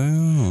 Yeah.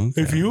 Oh,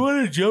 okay. If you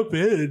want to jump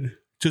in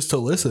just to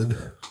listen,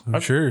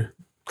 I'm sure.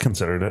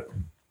 Considered it.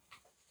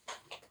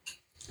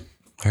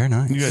 Very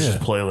nice. You guys Yeah.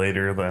 just play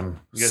later than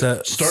you guys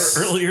So- start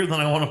earlier than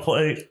I want to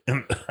play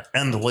and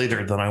end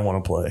later than I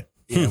want to play.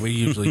 Yeah, we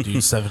usually do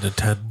 7 to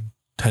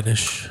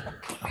 10-ish.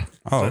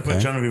 Oh, I put okay.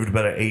 Genevieve to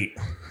bed at 8.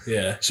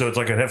 Yeah. So it's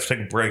like I'd have to take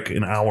a break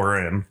an hour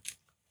in.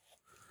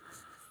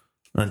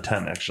 And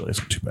 10 actually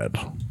isn't too bad.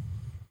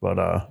 But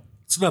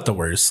It's not the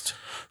worst.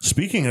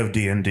 speaking of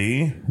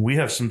D&D, we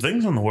have some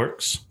things in the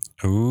works.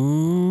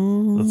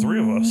 Ooh. The three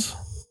of us.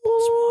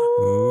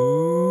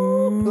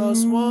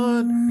 Plus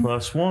one.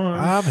 Plus one.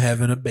 I'm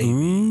having a baby.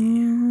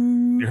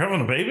 Ooh. You're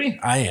having a baby?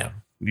 I am.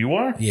 You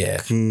are? Yeah.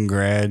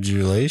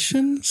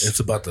 Congratulations. It's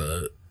about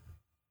the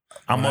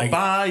I'm going to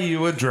buy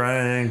you a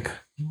drink.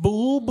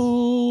 boo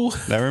boo.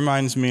 That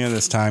reminds me of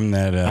this time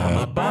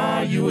that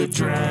Buy you a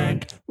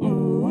drink.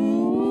 Ooh.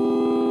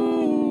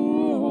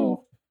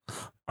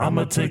 I'm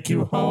going to take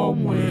you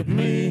home with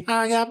me.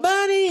 I got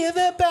money in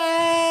the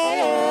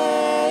bank.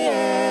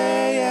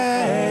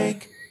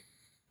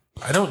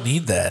 I don't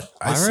need that.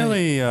 I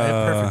really, I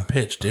have perfect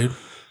pitch, dude.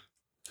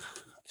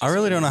 I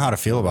really don't know how to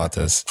feel about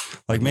this.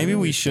 Like maybe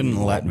we shouldn't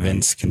let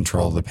Vince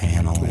control the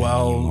panel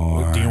Well,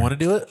 anymore. do you want to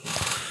do it?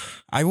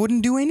 I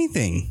wouldn't do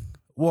anything.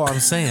 Well, I'm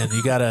saying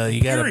you gotta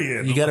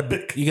Period. be on it,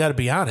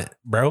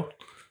 bro.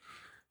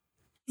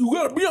 You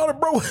gotta be on it,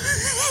 bro.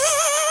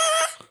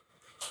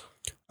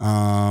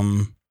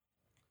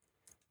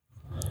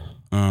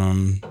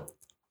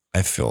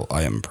 I feel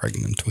I am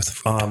pregnant with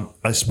food.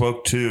 I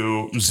spoke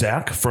to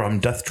Zach from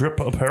Death Drip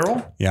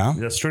Apparel Yeah.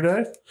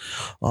 yesterday.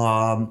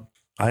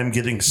 I'm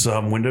getting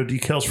some window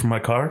decals for my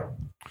car.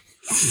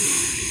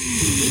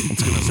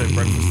 It's going to say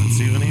Breakfast at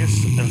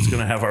Stephenie's, and it's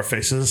going to have our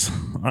faces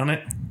on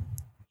it.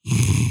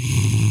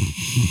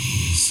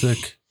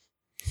 Sick.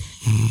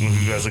 Are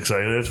you guys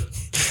excited?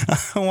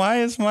 Why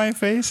is my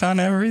face on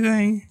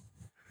everything?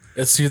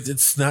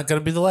 It's not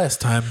gonna be the last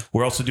time.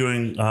 We're also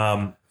doing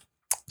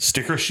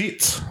sticker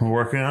sheets we're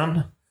working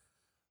on.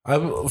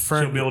 I'm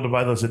So you'll be able to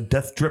buy those at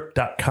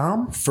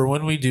deathdrip.com. for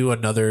when we do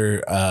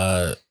another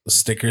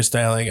sticker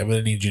styling. I'm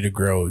gonna need you to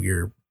grow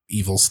your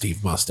evil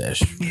Steve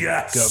mustache.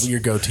 Yes. Your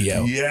goatee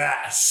out.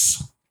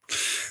 Yes.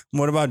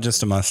 What about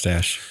just a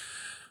mustache?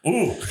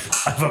 Ooh,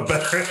 I have a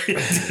better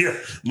idea.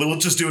 We'll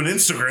just do an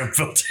Instagram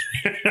filter.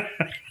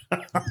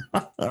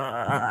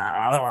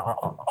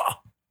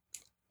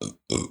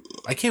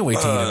 I can't wait to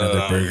eat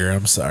another burger.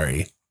 I'm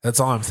sorry. That's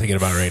all I'm thinking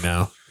about right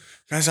now.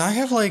 Guys, I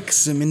have like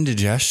some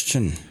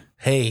indigestion.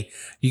 Hey,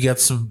 you got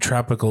some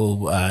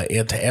tropical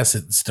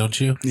antacids,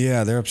 don't you?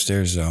 Yeah, they're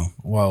upstairs though.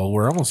 Well,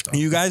 we're almost done.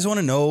 You guys want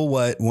to know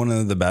what one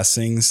of the best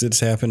things that's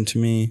happened to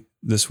me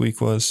this week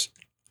was?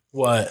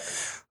 What?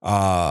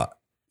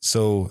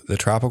 So the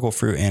tropical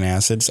fruit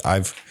antacids,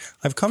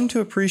 I've come to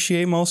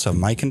appreciate most of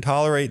them. I can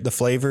tolerate the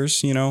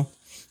flavors, you know.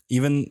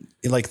 Even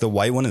like the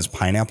white one is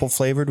pineapple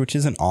flavored, which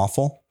isn't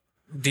awful.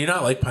 Do you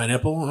not like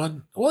pineapple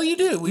on? Well, you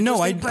do. We No,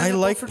 just I ate pineapple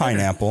like for dinner.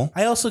 pineapple.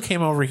 I also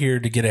came over here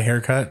to get a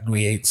haircut and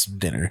we ate some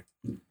dinner.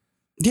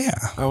 Yeah,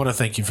 I want to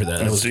thank you for that.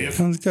 That was good. Steve?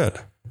 sounds good.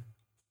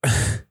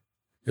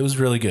 It was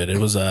really good. It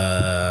was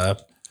Well,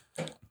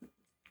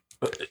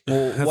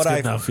 what good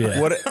enough, yeah.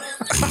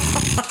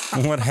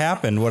 what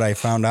happened, what I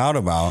found out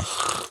about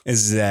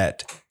is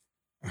that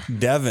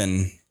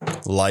Devin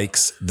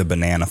likes the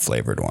banana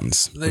flavored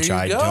ones, There which you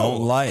I go.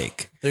 don't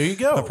like. there you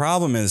go. The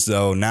problem is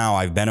though, now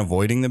I've been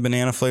avoiding the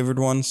banana flavored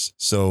ones.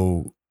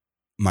 So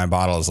my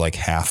bottle is like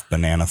half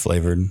banana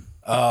flavored.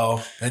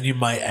 Oh, and you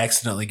might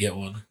accidentally get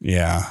one.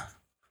 Yeah.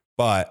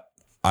 But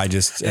I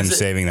just am Is it-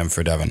 saving them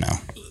for Devin now.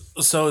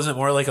 So is it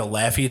more like a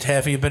Laffy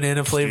Taffy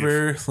banana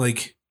flavor?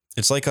 Like,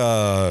 It's like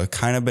a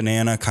kind of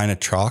banana, kind of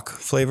chalk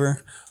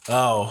flavor.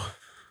 oh.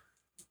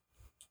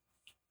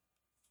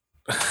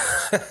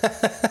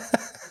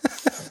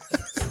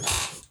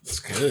 It's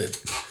good.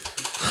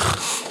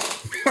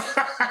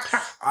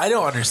 I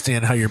don't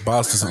understand how your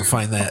boss doesn't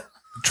find that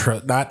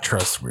not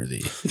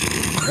trustworthy.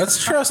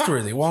 That's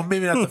trustworthy. Well,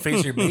 maybe not the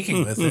face you're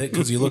making with it,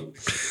 because you look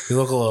a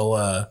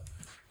little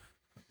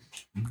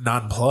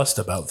nonplussed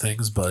about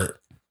things, but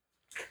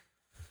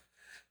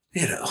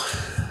you know.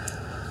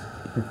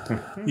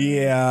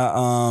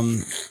 Yeah.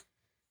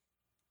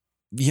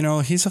 You know,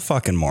 he's a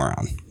fucking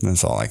moron.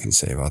 That's all I can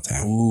say about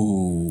that.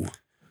 Ooh,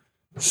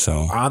 So,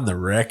 on the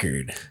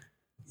record.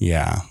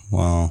 yeah.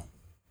 Well,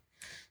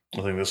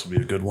 I think this will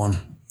be a good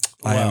one.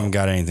 I Wow. haven't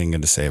got anything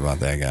good to say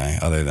about that guy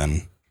other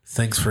than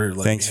Thanks for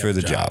letting thanks me for have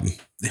the job.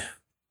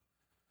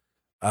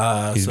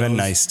 He's so been it was-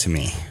 nice to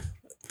me.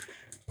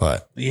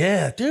 But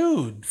Yeah,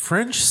 dude.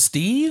 French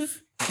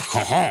Steve?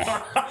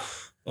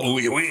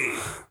 Oui, oui.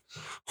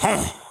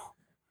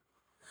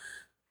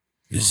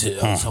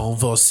 On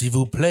va, s'il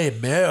vous plaît,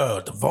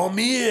 merde,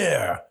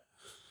 vomir.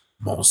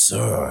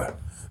 Monsieur.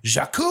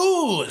 Jacques.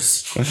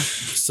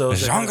 So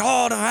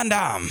Jean-Claude Van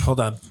Damme. hold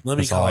on. Let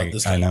me That's all call I, it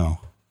this I time. know.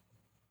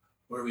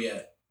 Where are we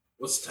at?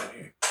 What's the time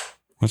here?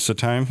 What's the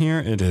time here?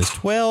 It is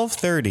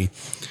 12:30.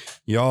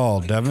 Y'all,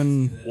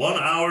 Devin. 1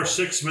 hour,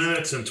 6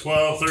 minutes, and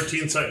 12,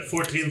 13 seconds,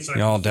 14 seconds.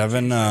 Y'all,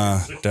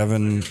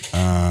 Devin,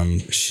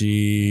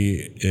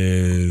 she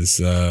is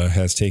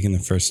has taken the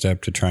first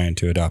step to trying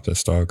to adopt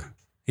this dog.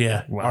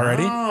 Yeah. Wow.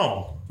 Already?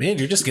 Man,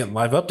 you're just getting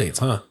live updates,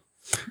 huh?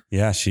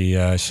 Yeah, she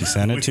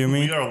sent it to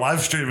me. We are live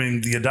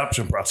streaming the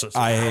adoption process.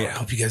 I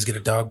hope you guys get a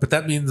dog, but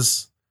that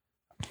means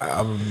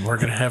we're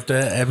going to have to,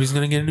 Abby's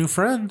going to get a new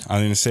friend. I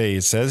was gonna say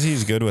it says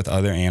he's good with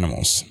other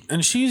animals.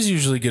 And she's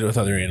usually good with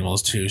other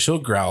animals too. She'll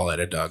growl at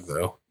a dog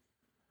though.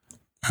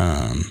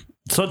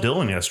 saw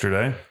Dylan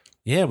yesterday.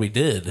 Yeah, we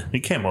did. He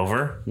came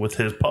over with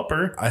his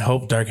pupper. I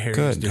hope Dark Harry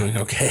is Good. doing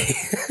okay.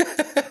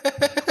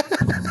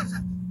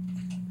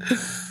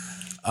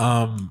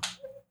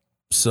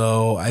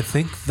 So I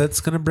think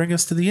that's gonna bring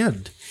us to the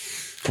end.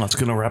 That's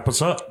going to wrap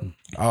us up.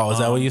 Oh, is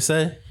that what you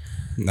say?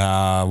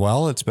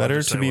 Well, it's better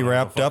just to say be whatever the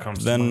wrapped fuck up comes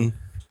to than. mind.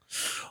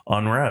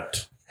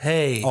 Unwrapped.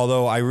 Hey,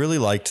 Although I really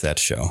liked that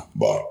show.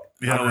 Yeah,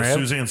 with Unwrapped?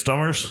 Suzanne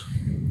Stummers.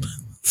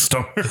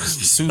 Stummers.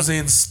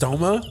 Suzanne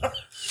Stoma.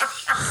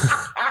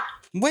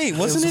 Wait,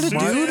 wasn't it a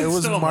Mark, dude? it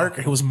was Stoma. Mark.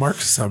 It was Mark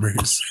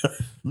Summers.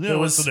 Yeah, It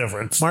what's was the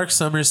difference? Mark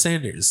Summers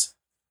Sanders.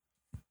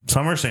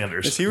 Summer Is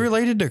Sanders. he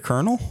related to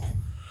Colonel?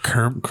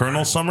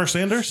 Colonel Summer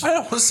Sanders? I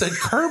almost said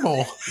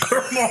Kermel.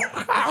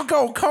 I'll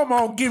go. Come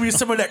on, give me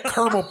some of that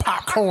Kermel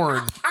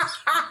popcorn.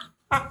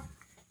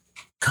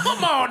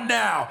 Come on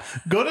now.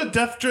 Go to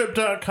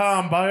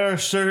deathdrip.com, buy our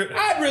shirt.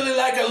 I'd really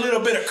like a little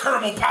bit of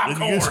Kermel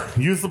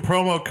popcorn. Use the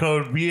promo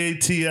code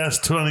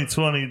BATS2020 to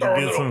Throw a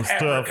get little some stuff.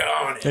 paprika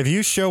on it. If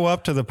you show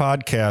up to the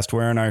podcast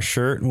wearing our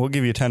shirt, we'll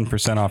give you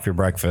 10% off your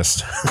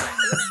breakfast.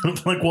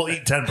 Like, we'll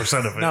eat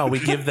 10% of it. No, we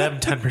give them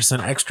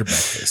 10% extra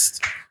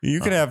breakfast. You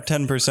can have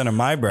 10% of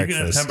my You can have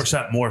breakfast.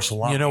 10% more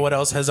salami. You know what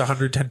else has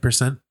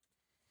 110%?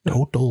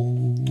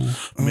 Total.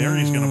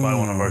 Mary's going to buy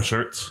one of our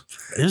shirts.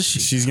 Is she?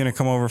 She's going to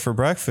come over for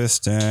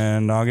breakfast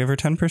and I'll give her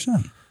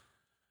 10%.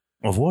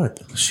 Of what?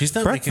 She's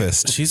not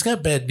Breakfast. Making, she's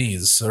got bad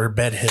knees or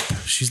bad hip.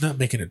 She's not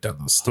making it down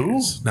those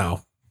stairs.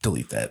 No,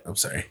 delete that. I'm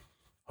sorry.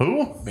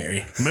 Who?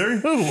 Mary. Mary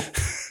who?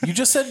 You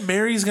just said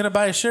Mary's going to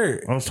buy a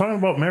shirt. I was talking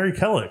about Mary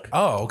Kellick.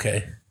 Oh,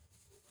 okay.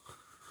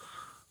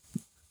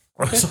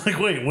 I was like,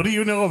 wait, what do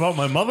you know about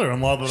my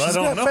mother-in-law that I She's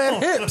don't got know?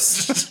 bad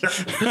hips.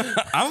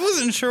 I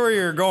wasn't sure where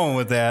you were going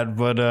with that,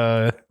 but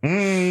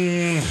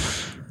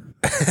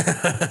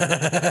But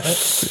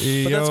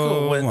that's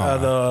cool. What,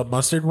 the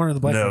mustard one or the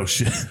black No, one?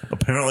 she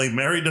apparently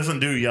Mary doesn't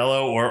do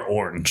yellow or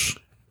orange.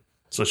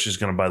 So she's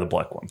going to buy the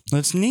black one.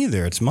 it's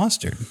neither. It's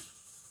mustard.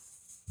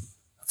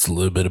 It's a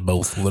little bit of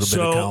both. A little bit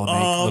of So, column A,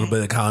 a little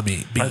bit of column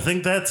B. I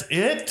think that's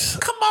it.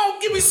 Come on,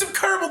 give me some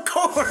caramel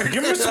corn.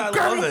 Give me some I love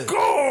caramel it.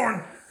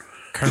 corn.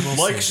 Caramel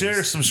Like, Sanders.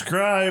 share,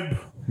 subscribe,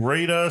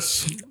 rate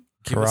us,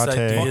 Give us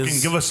Karate. ideas.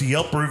 fucking give us a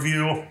Yelp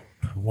review.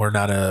 We're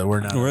the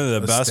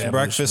Best establishment.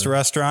 breakfast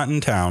restaurant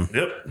in town.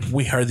 Yep.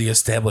 We are the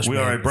establishment.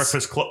 We are a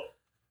breakfast club.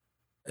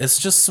 It's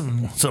just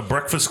some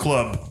Breakfast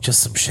club.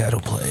 shadow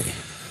play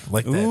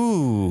like that.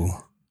 Ooh.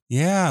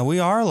 Yeah, we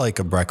are like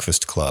a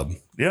breakfast club.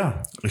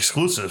 Yeah.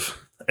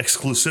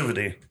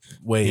 Exclusivity.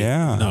 Wait,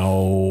 Yeah.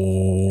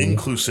 no,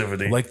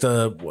 Inclusivity. like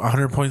the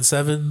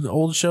 100.7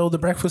 old show, The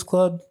Breakfast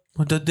Club.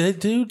 Did they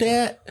do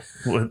that?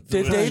 With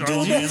Did they do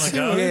Charlemagne that? the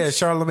God? Yeah,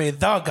 Charlemagne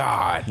the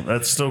God.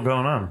 That's still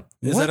going on.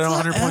 Is What that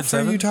on the F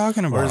 100.7? are you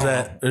talking about?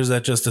 Or is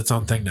that just its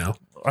own thing now?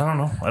 I don't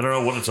know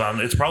what it's on.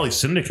 It's probably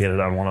syndicated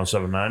on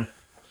 107.9.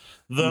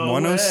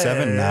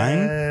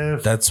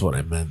 107.9? That's what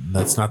I meant.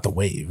 That's not the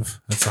wave.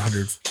 That's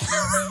 100.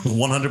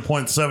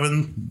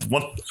 100.7.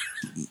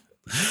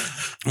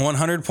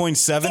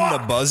 100.7, the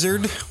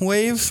buzzard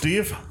wave?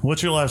 Steve,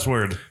 what's your last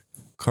word?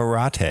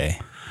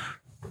 Karate.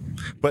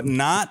 But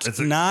not It's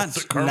a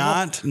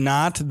caramel?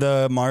 not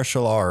the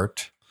martial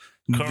art.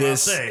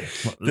 This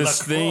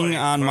Karate. thing LaCroix.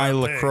 on my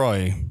Karate.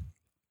 LaCroix.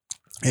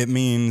 It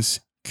means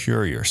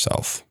cure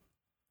yourself.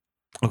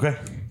 Okay.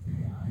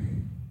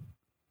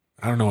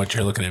 I don't know what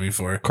you're looking at me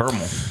for.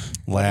 Caramel.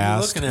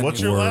 Last looking at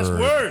What's me your last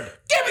word?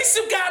 Give me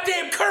some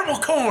goddamn caramel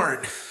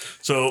corn.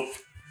 So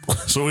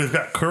we've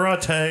got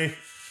karate.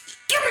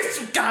 Give me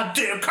some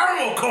goddamn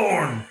caramel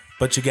corn.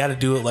 But you got to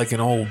do it like an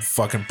old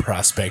fucking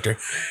prospector.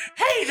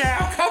 Hey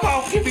now, come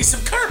on, give me some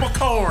caramel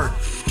corn.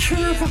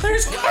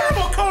 There's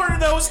caramel corn in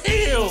those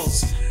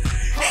hills.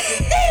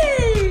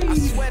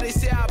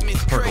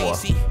 Pergola.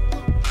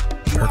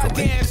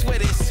 Pergola.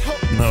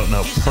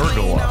 No,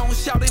 pergola.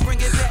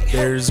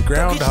 There's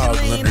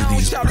groundhogs under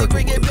these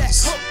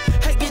pergolas.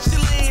 Hey, get your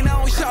lean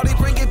on, shawty,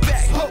 bring it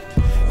back.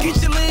 Get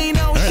your lean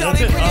on, All right, that's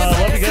shawty, it. bring it Love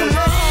you back.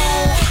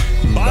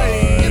 guys. Bye.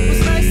 It was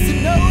nice to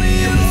know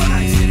you. It was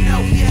nice to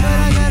know you. But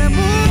I gotta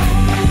move.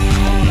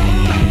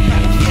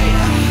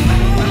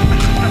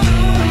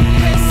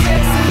 Hey,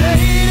 sexy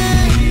lady.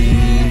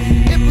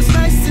 It was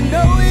nice to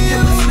know you.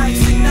 It was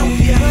nice to know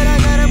you. But I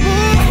gotta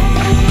move.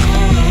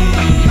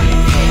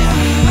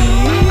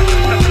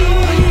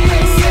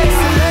 Hey,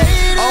 sexy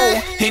lady.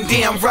 Oh, and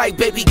damn right,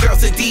 baby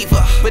girl's a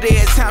diva. But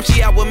every time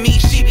she out with me,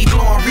 she be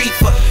blowing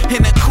reefer.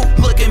 In a coupe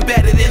looking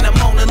better than a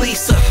Mona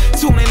Lisa.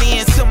 Tuning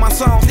in to my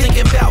song,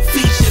 thinking about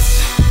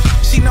features.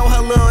 She know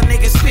her little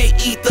nigga spit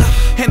ether.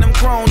 And them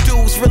grown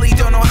dudes really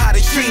don't know how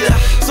to treat her.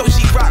 So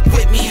she rock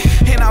with me,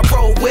 and I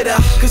roll with her.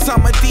 Cause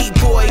I'm a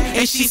D-boy,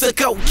 and she's a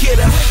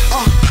go-getter.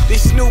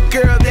 This new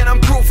girl that I'm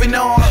proving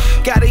on.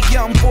 Got a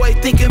young boy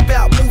thinking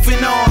about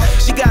moving on.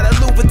 She got a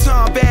Louis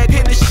Vuitton bag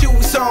and the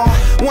shoes on.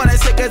 Wanna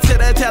take her to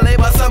the telly,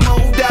 but some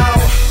old dog.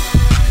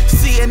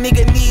 See a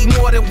nigga need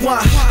more than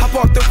one. I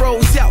park the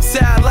roads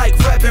outside like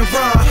rap and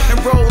run. And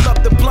roll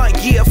up the blunt,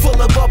 yeah, full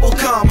of bubble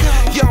gum.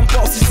 Young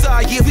boss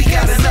inside, yeah, we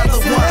got another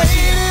one.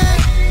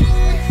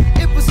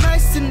 It was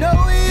nice to know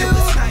you. It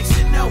was nice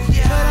to know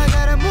you. But I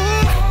gotta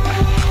move.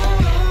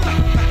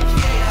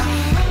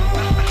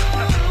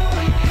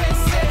 Hey,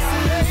 sexy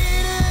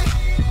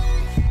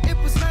lady. It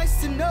was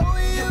nice to know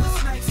you. It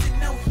was nice to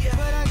know you.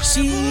 But I gotta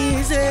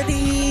She's an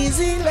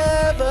easy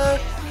lover.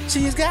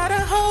 She's got a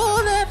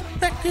whole lot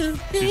that can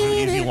She's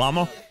an easy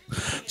llama.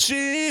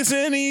 She's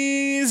an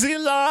easy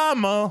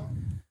llama.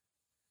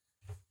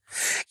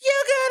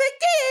 You gotta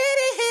get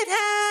it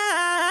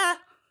high.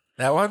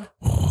 That one?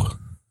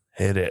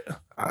 Hit it.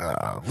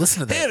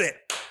 Listen to that. Hit it.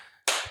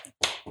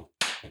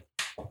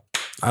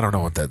 I don't know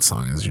what that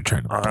song is you're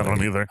trying to I play.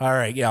 don't either. All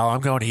right, y'all.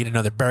 I'm going to eat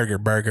another burger.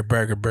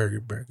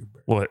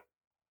 What?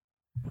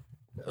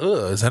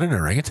 Ugh, is that an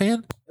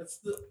orangutan? That's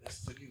the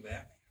new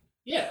Batman.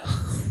 Yeah.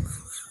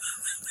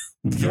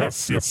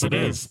 Yes, it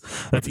is.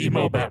 That's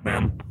emo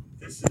Batman.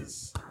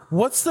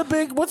 What's the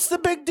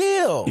big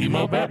deal?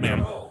 Emo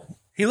Batman.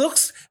 He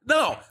looks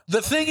no.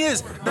 The thing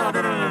is no.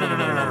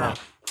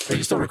 Are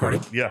you still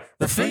recording? Yeah.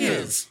 The thing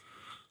is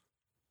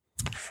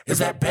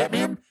that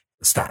Batman?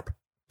 Stop.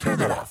 Turn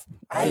that off.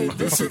 I'm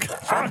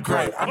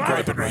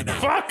griping right now.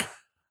 Fuck.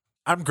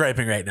 I'm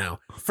griping right now.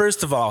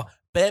 First of all,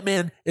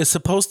 Batman is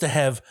supposed to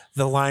have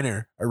the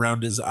liner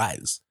around his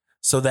eyes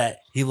so that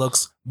he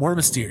looks more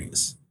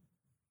mysterious.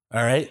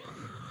 All right?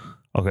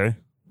 Okay.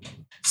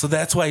 So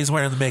that's why he's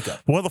wearing the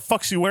makeup. What the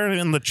fuck's he wearing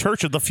in the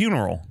church at the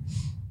funeral?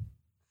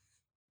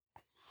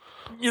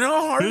 You know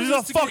how hard This is it a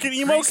is to get fucking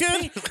emo grease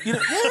kid? paint? You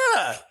know,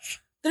 yeah.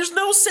 There's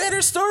no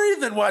sadder story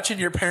than watching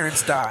your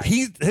parents die.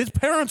 His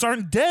parents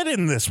aren't dead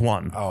in this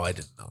one. Oh, I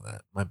didn't know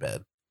that. My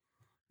bad.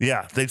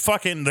 Yeah,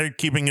 they're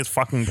keeping his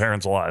fucking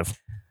parents alive.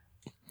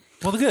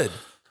 Well, good.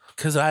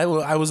 Because I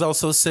was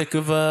also sick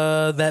of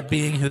that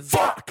being his...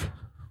 Fuck.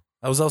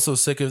 I was also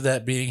sick of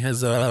that being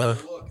his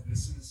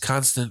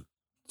constant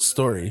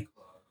story.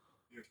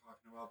 You're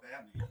talking about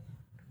Batman.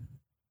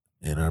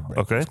 In our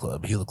breakfast Okay.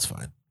 club. He looks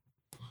fine.